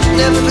sleep,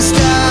 never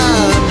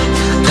stop,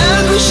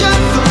 as we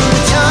shout from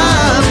the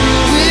top.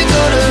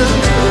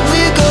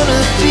 We're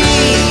gonna be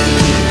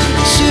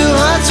two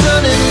hearts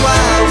running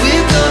wild.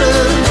 We're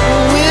gonna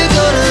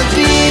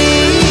be,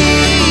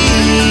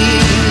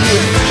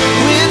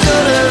 we're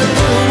gonna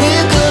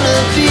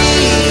be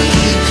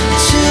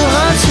two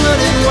hearts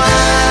running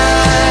wild.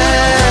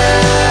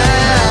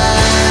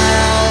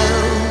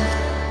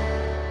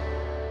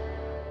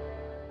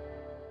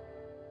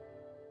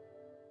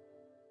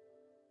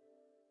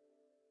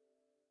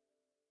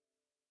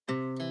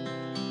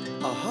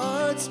 Our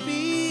hearts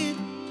beat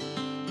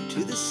to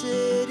the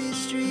city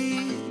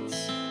streets,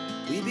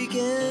 we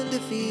began to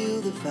feel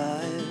the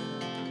fire.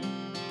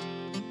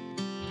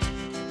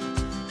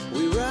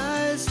 We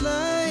rise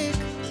like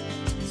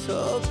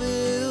tall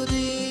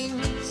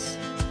buildings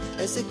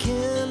as the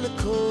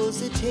chemicals,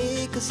 they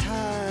take us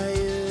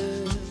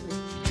higher.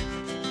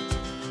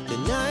 The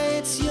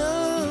night's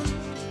young,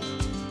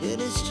 it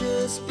has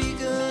just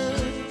begun,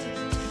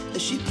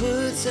 as she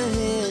puts her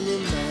hand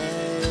in mine.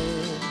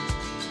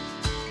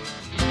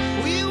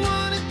 We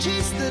wanna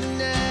chase the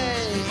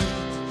night,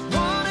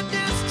 wanna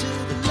dance to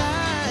the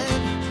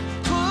light,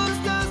 pull the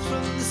stars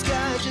from the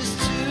sky, just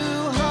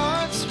two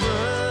hearts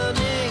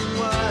running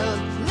wild.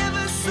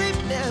 Never sleep,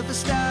 never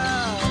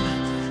stop,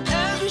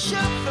 as we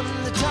shout from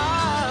the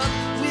top.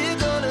 We're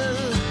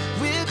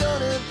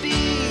gonna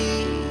be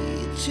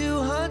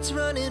two hearts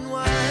running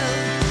wild.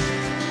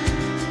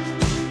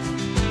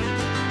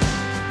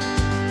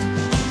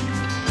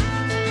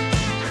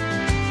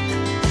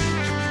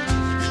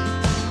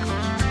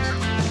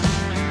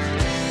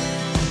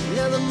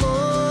 Now the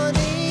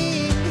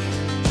morning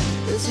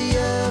is the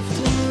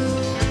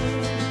afternoon,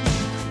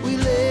 we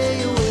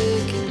lay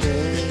awake in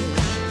bed.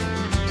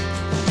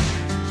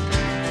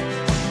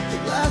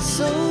 It laughs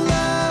so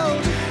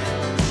loud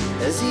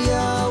as the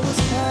hours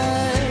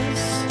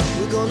pass,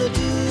 we're gonna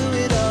do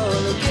it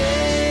all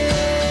again.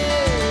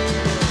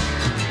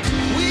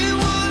 We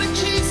wanna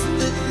chase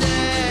the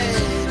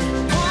night,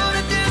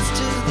 wanna dance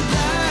to the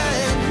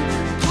light,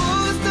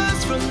 pull the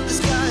stars from the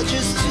sky,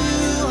 just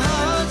two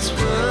hearts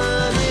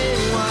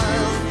running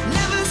wild.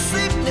 Never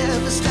sleep,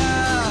 never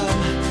stop,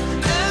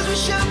 as we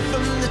shout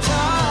from the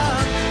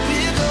top.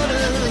 We're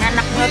gonna be,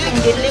 we're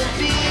gonna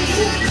be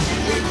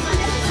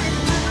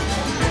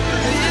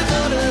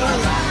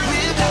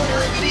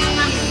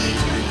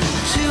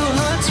two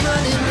hearts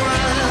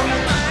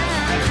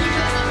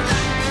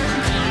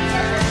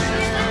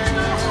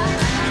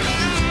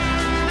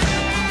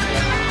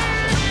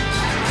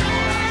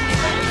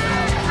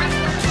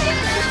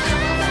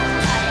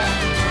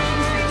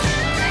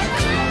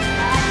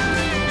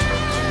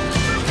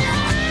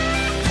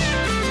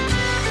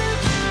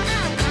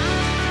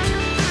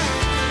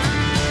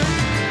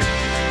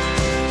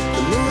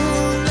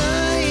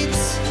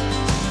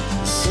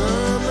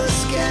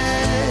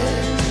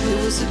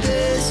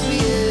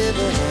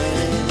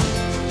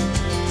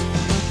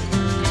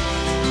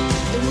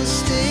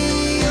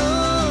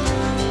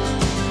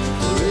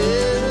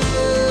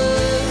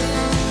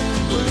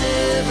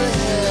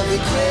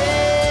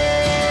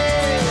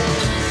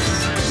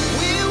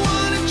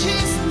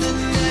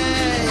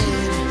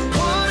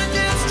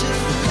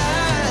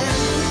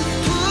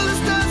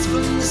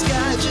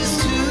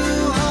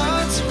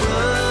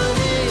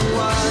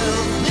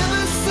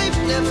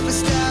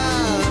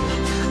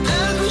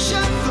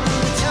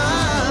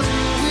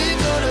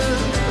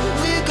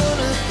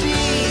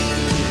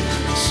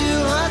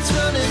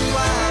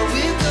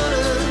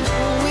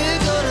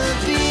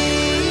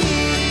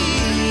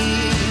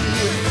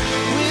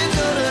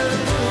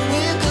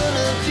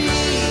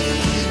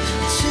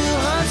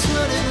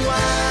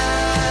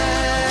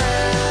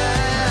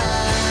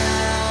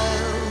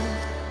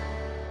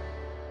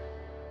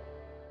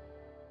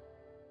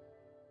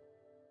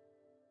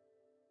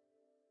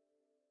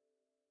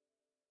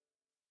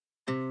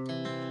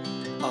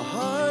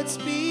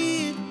hearts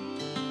beat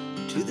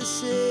to the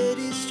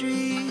city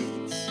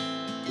streets.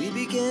 We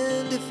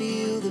began to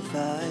feel the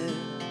fire.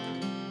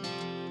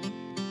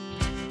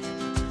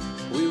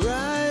 We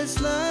rise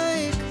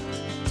like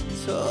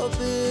tall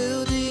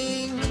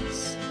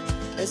buildings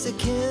as the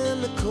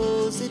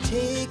chemicals, they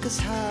take us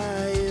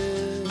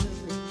higher.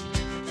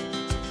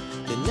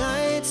 The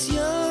night's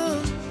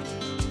young,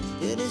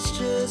 it has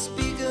just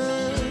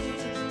begun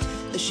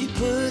as she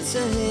puts her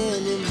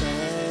hand in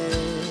mine.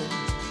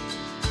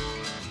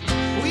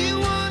 We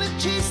wanna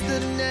chase the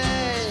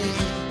night,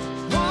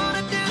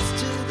 wanna dance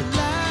to the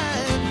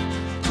light,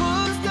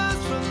 pull the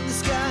stars from the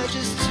sky,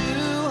 just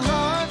two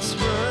hearts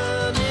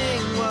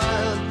running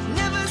wild.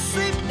 Never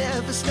sleep,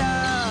 never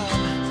stop,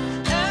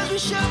 as we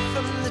shout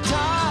from the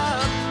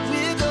top.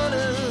 We're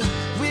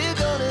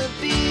gonna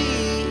be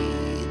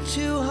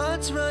two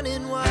hearts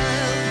running wild.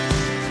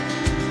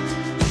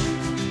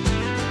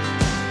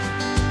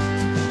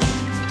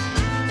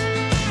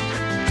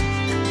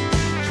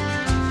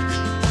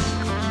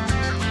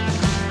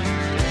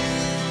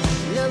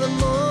 Now the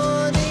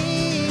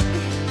morning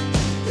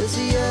is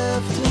the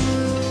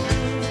afternoon.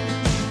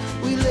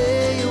 We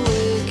lay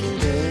awake in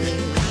bed.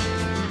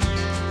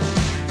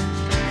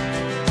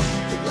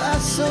 The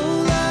laughs so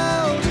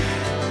loud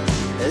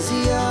as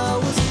the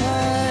hours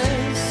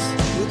pass.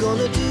 We're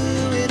gonna do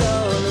it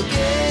all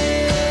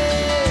again.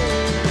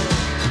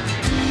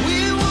 We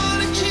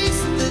wanna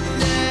chase the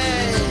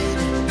night,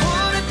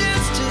 wanna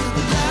dance to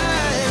the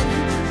light,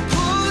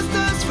 pull the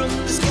stars from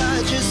the sky,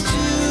 just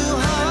two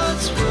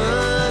hearts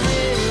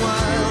running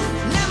wild.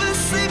 Never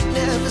sleep,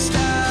 never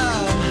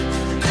stop,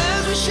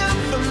 as we shout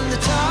from the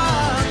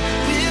top.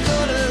 We're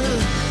gonna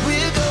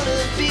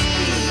be,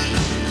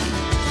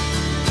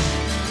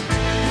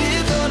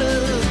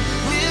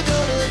 we're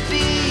gonna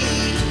be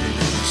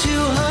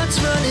two hearts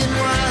running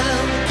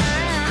wild.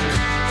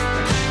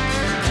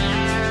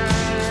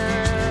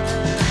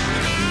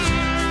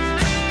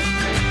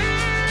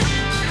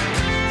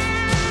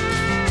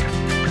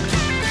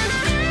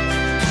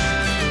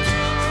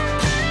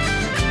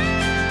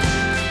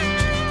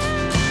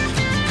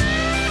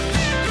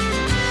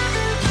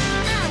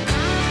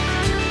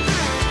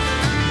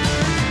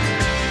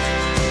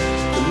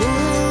 The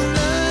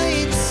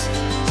moonlights,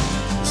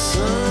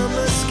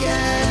 summer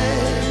sky,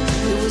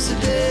 it was the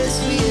best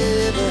we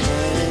ever had.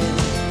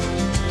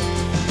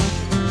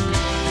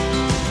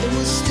 And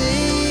we'll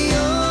stay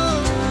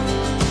young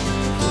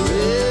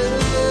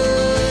forever.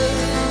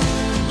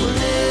 We'll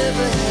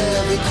never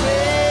have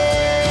regrets.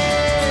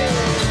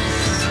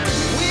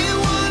 We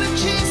wanna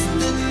chase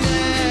the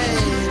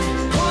night,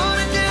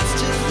 wanna dance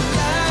to the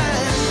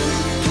light,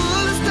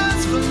 pull the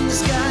stars from the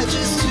sky,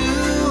 just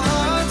two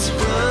hearts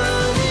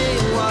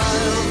running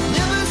wild.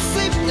 Never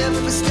sleep,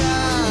 never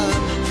stop,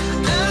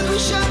 as we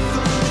shout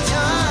from the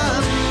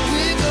top.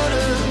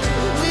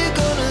 We're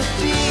gonna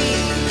be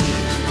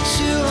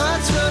two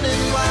hearts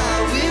running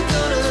wild. We're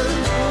gonna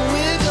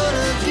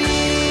be,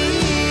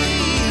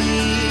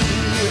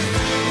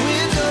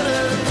 we're gonna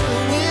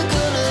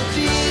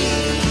be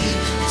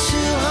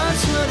two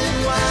hearts running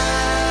wild.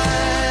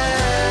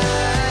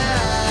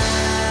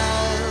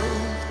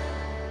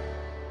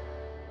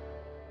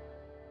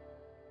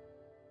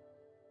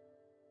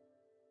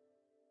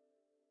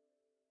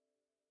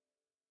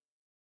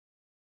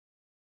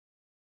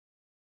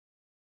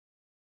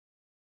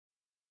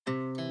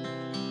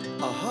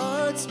 Our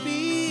hearts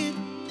beat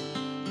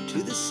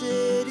to the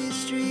city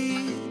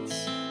streets.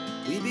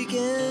 We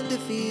began to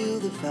feel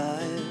the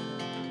fire.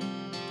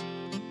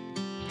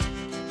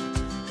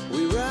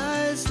 We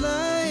rise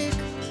like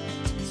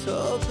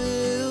tall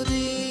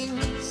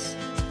buildings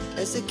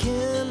as the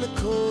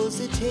chemicals,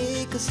 they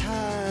take us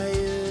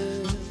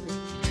higher.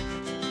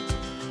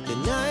 The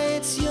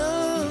night's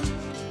young,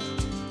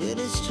 it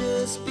has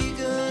just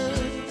begun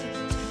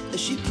as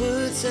she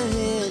puts her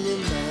hand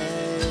in mine.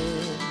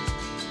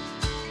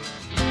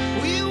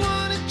 We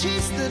wanna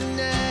chase the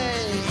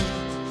night,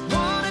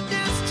 wanna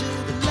dance to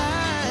the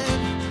light,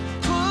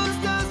 pull the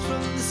stars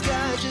from the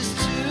sky, just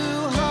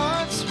two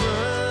hearts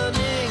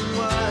running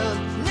wild.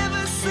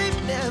 Never sleep,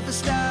 never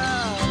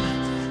stop,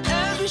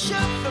 as we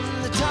shout from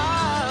the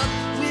top.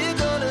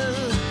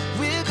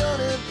 We're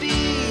gonna be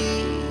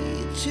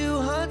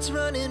two hearts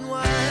running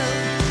wild.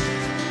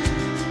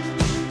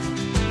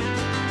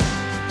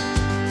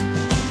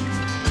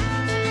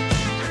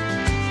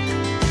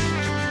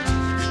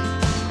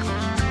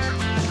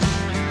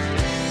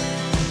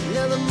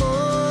 Now the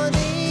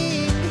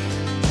morning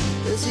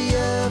is the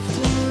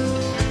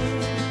afternoon.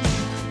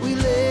 We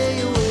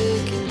lay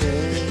awake in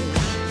bed.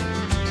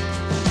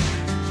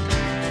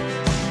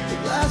 The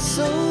laughs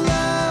so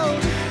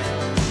loud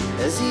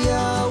as the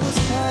hours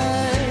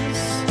pass.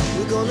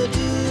 We're gonna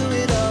do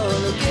it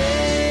all again.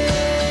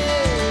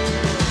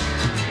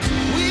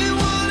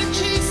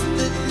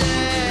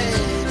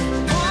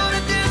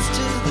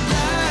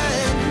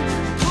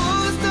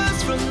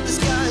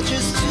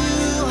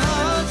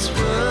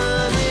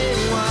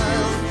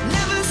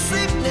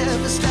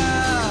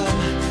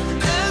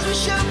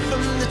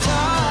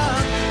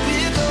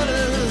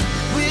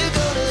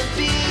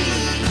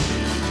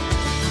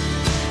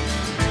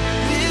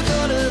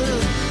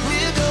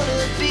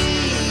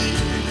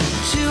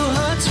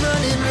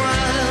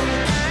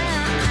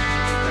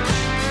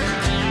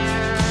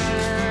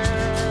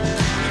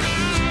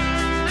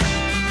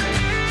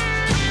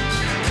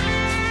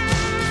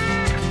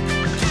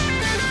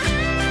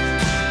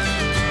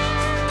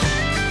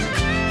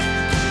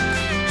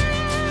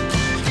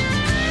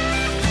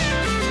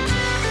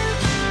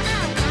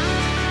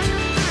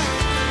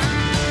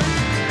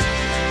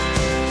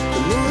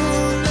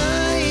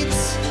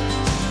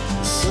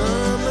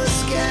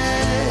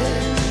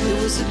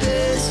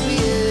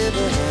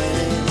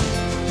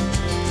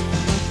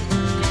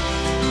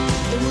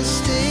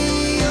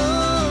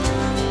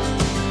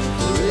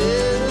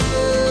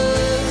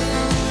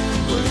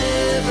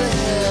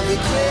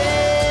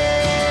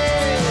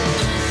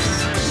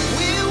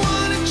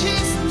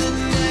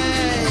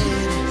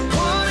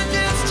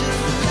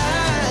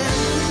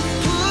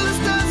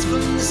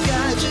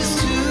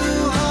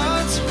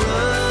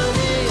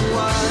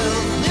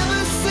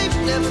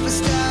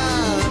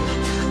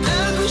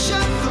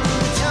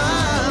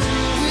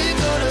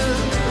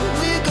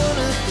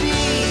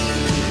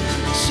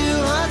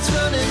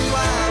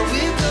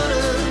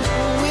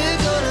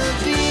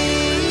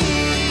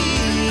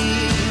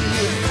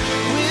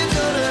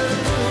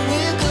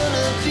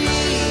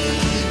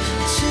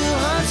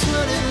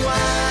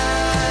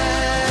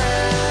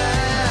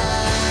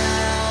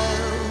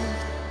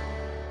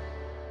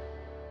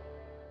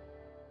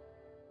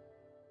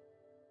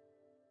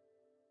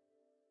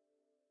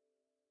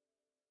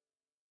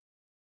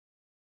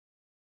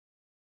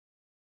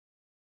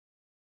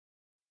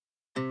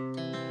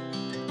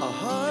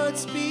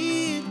 hearts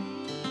beat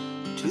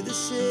to the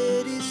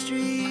city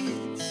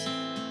streets.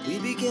 We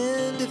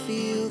began to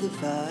feel the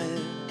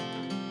fire.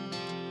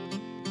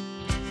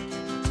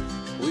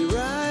 We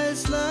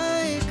rise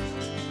like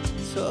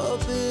tall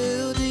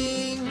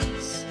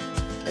buildings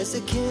as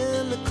the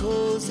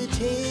chemicals they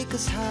take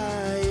us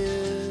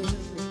higher.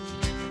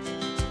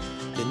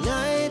 The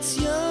night's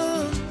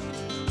young,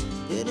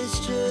 it has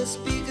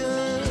just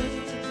begun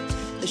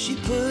as she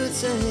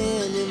puts her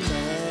hand in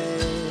mine.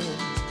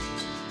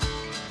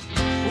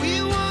 We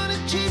wanna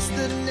chase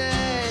the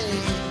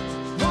night,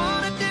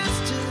 wanna dance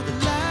to the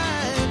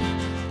light,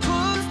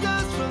 pull the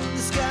stars from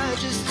the sky,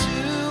 just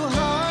two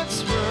hearts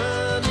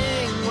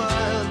running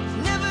wild.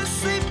 Never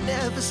sleep,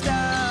 never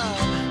stop,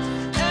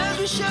 as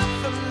we shout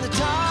from the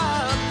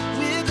top.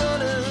 We're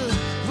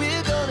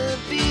gonna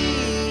be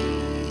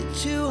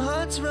two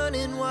hearts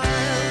running wild.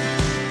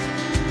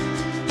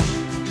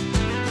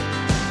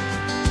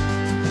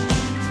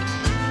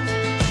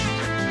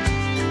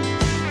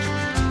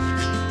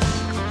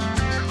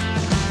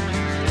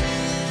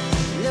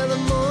 Now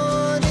the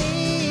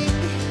morning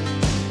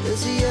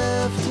is the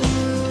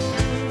afternoon.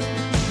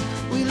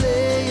 We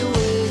lay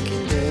awake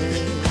in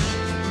bed.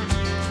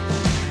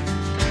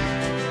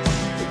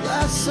 The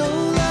laughs so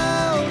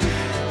loud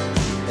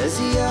as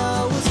the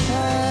hours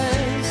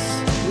pass.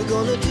 We're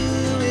gonna do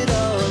it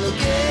all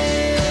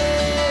again.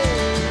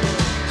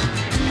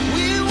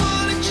 We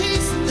wanna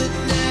chase the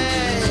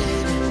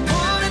night,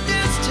 wanna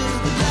dance to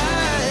the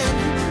light,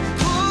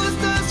 pull the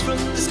stars from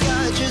the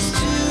sky, just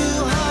two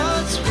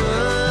hearts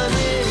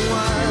running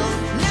wild.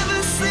 Never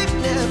sleep,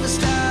 never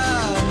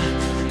stop,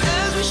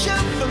 as we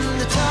shout from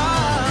the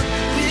top.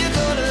 We're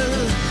gonna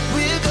be,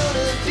 we're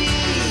gonna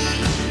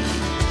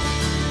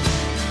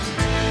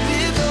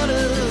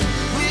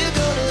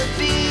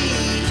be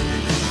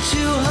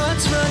two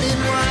hearts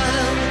running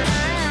wild.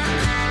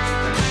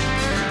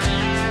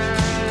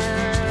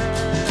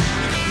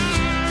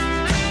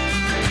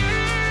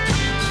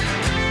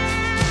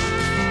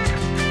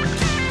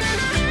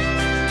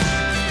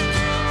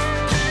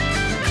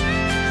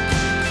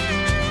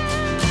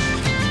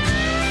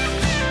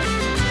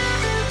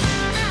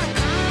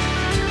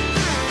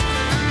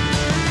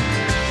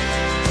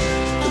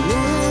 The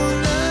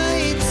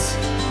moonlight,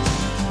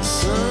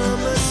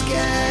 summer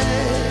sky,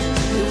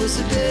 it was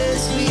the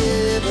best we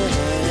ever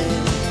had.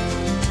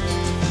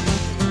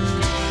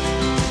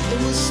 And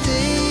we'll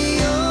stay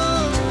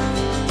young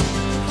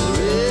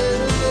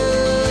forever.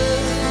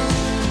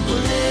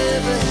 We'll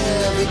never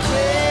have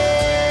regrets.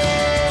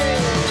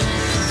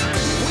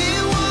 We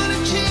wanna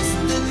chase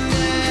the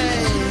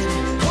night,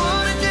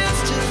 wanna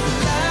dance to the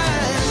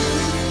light,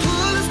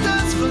 pull the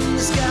stars from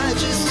the sky,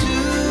 just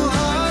two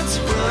hearts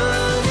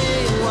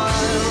running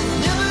wild.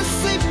 Never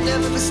sleep,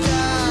 never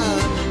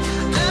stop,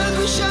 as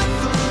we shout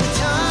from the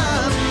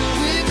top.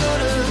 We're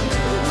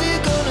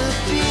gonna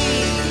be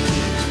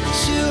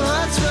two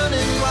hearts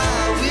running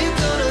wild. We're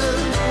gonna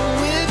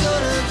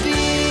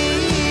be,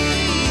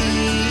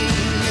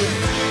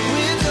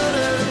 we're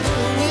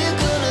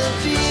gonna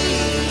be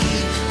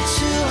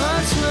two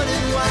hearts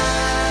running wild.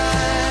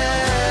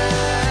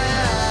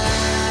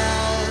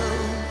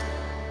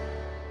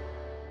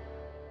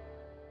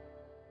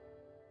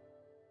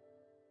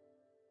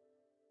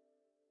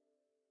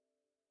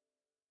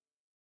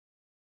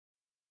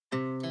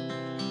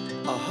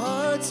 Our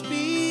hearts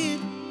beat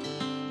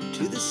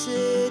to the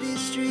city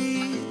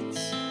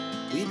streets.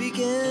 We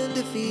began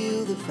to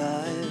feel the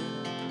fire.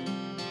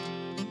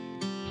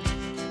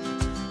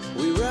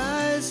 We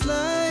rise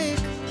like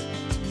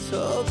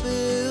tall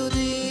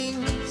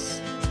buildings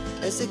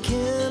as the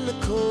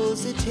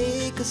chemicals they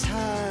take us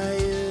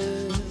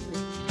higher.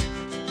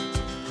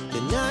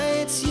 The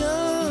night's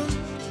young,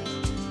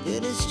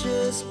 it has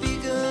just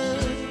begun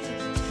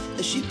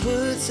as she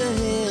puts her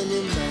hand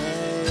in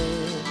mine.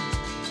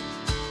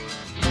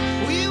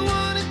 We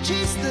wanna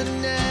chase the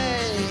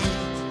night,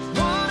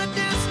 wanna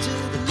dance to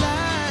the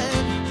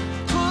light,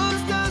 pull the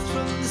stars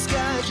from the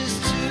sky, just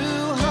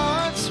two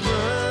hearts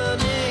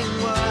running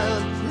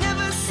wild.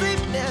 Never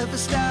sleep, never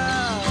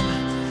stop,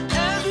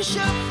 as we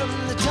shout from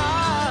the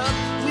top.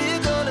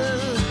 We're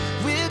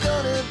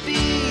gonna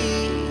be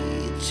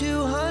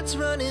two hearts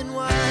running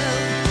wild.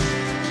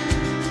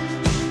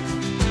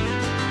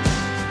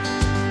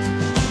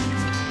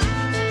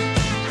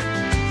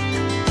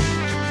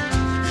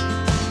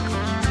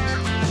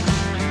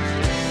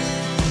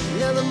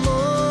 Now the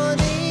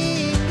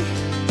morning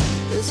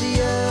is the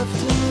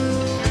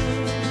afternoon.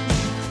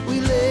 We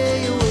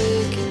lay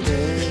awake in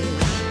bed.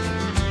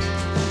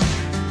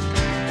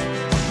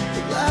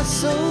 The laughs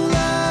so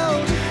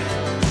loud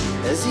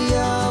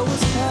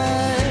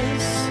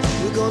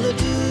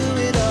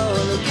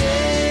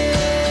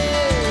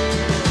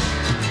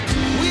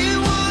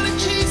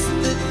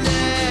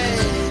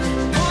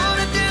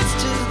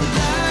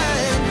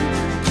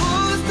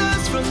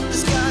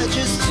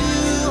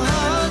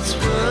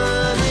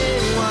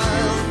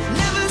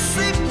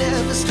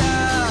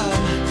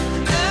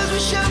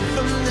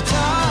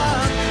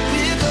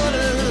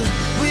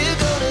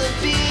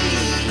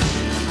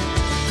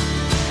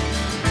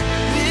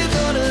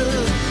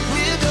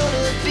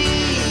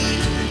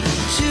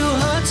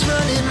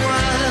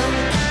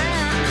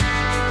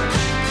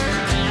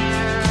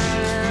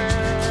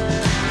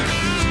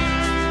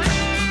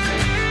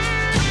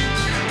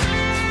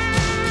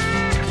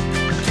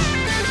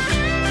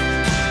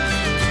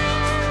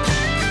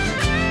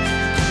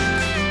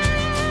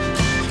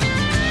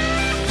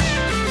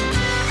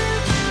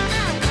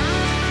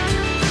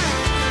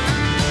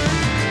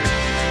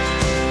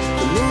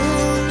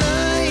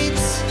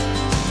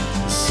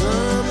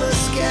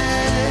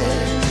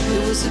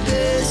was the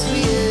best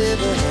we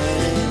ever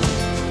had.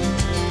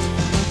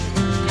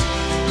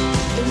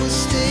 And we'll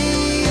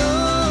stay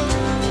young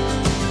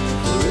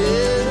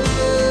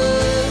forever.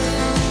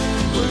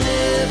 We'll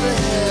never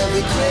have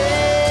regrets.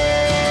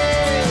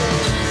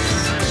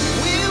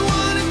 We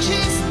wanna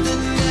chase the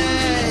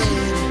night,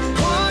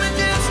 wanna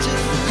dance to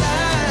the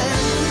light,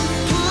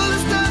 pull the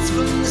stars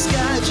from the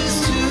sky, just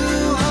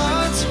two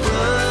hearts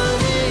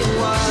running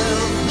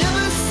wild.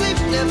 Never sleep,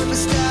 never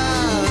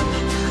stop,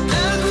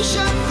 as we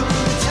shot from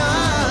the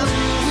top.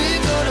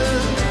 We're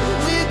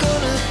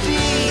gonna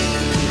be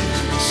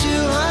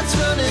two hearts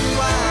running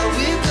wild.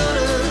 We're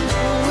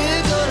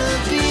gonna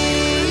be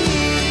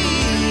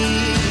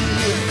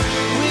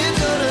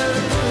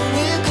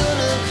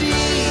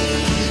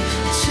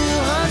two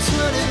hearts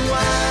running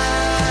wild.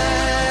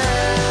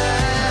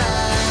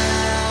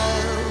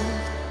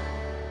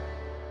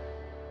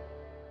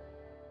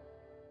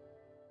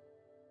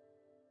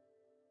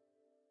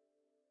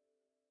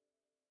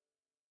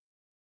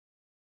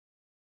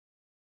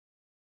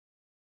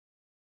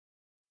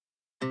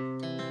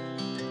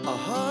 Our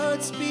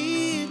hearts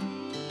beat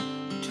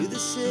to the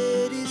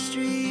city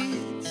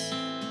streets.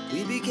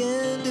 We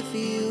began to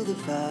feel the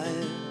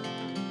fire.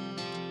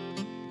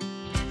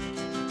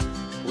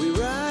 We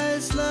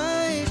rise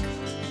like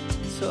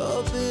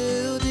tall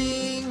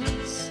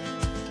buildings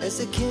as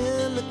the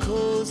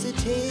chemicals, they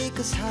take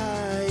us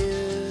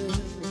higher.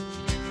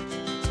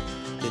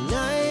 The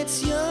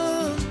night's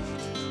young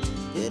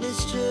and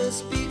it's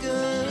just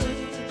begun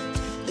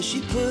as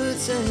she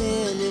puts her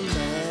hand in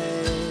mine.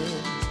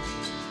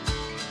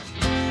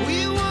 We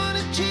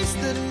wanna chase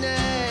the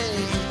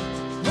night,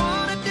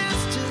 wanna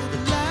dance to the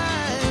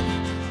light,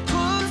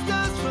 pull the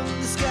stars from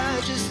the sky,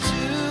 just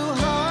two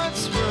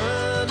hearts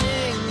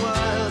running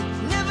wild.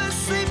 Never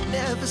sleep,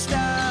 never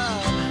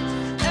stop,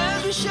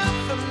 as we shout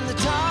from the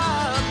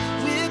top.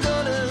 We're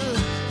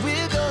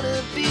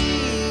gonna be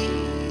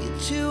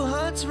two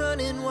hearts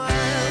running wild.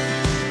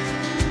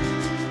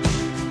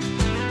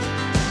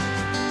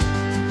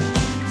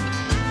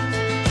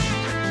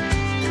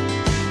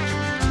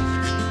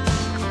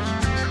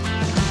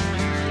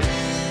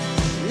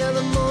 Now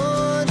the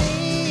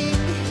morning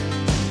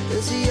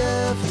is the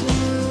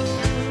afternoon.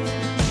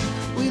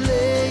 We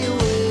lay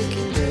awake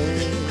in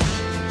bed.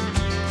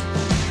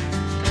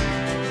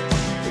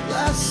 The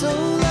laughs so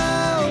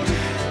loud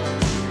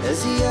as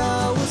the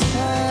hours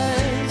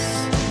pass.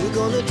 We're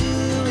gonna do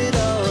it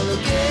all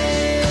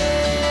again.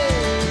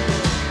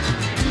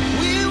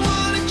 We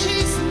wanna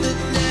chase the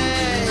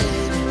night,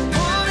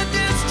 wanna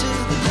dance to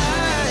the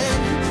light,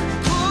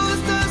 pull the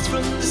stars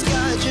from the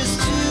sky, just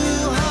two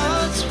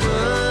hearts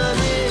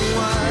running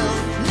wild.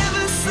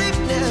 Never sleep,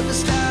 never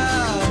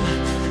stop,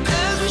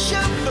 as we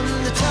shout from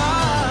the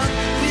top.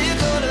 We're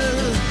gonna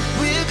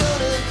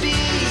be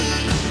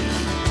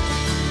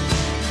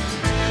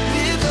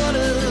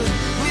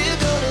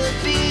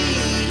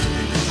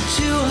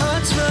two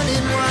hearts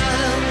running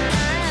wild.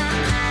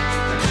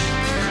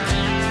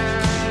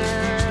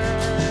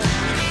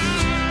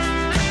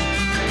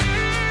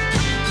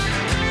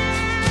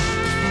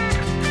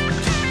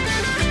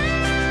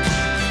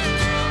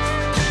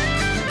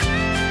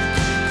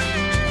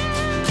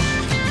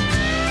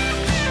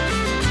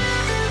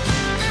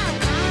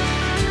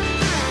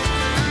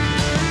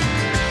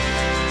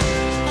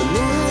 The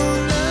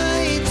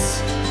moonlight,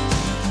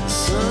 the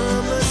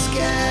summer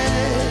sky,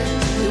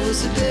 it was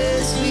the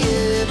best we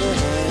ever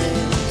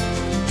had.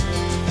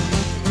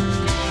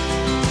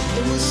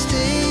 And we'll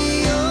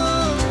stay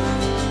young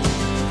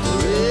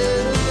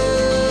forever.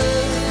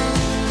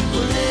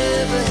 We'll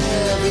never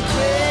have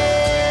regrets.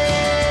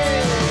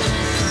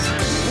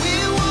 We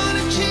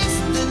wanna chase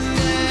the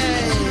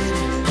night,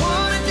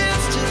 wanna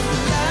dance to the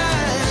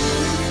light,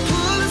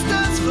 pull the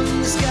stars from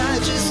the sky,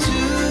 just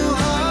two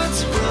hearts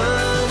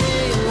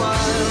running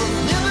wild.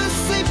 Never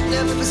sleep,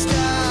 never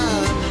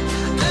stop,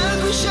 as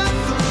we shout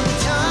from the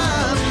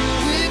top.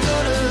 We're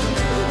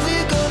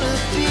gonna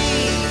be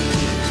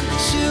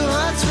two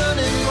hearts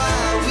running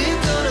wild.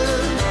 We're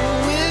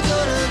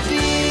gonna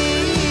be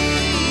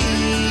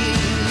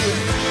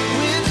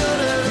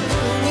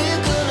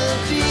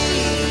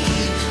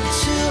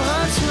two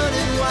hearts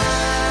running wild.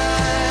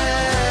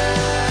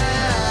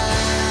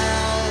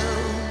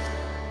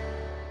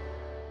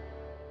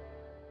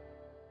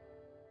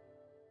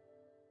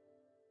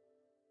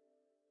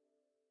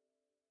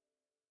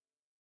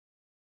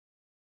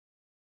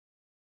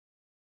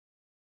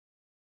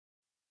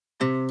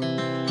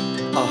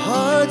 Our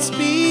hearts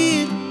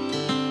beat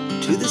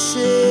to the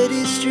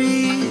city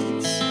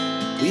streets.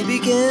 We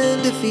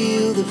began to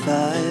feel the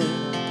fire.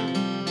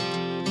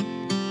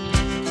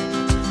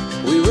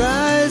 We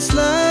rise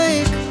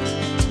like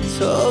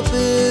tall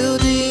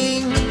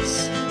buildings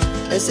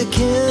as the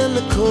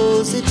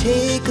chemicals, they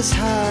take us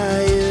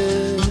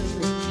higher.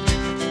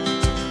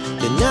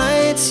 The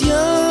night's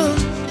young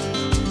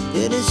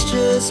and it's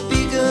just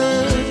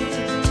begun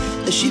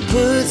as she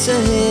puts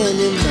her hand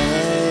in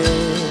mine.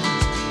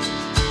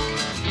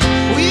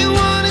 We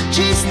wanna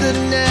chase the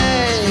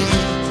night,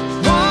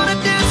 wanna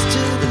dance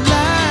to the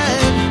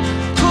light,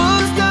 pull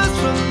the stars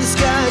from the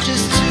sky,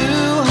 just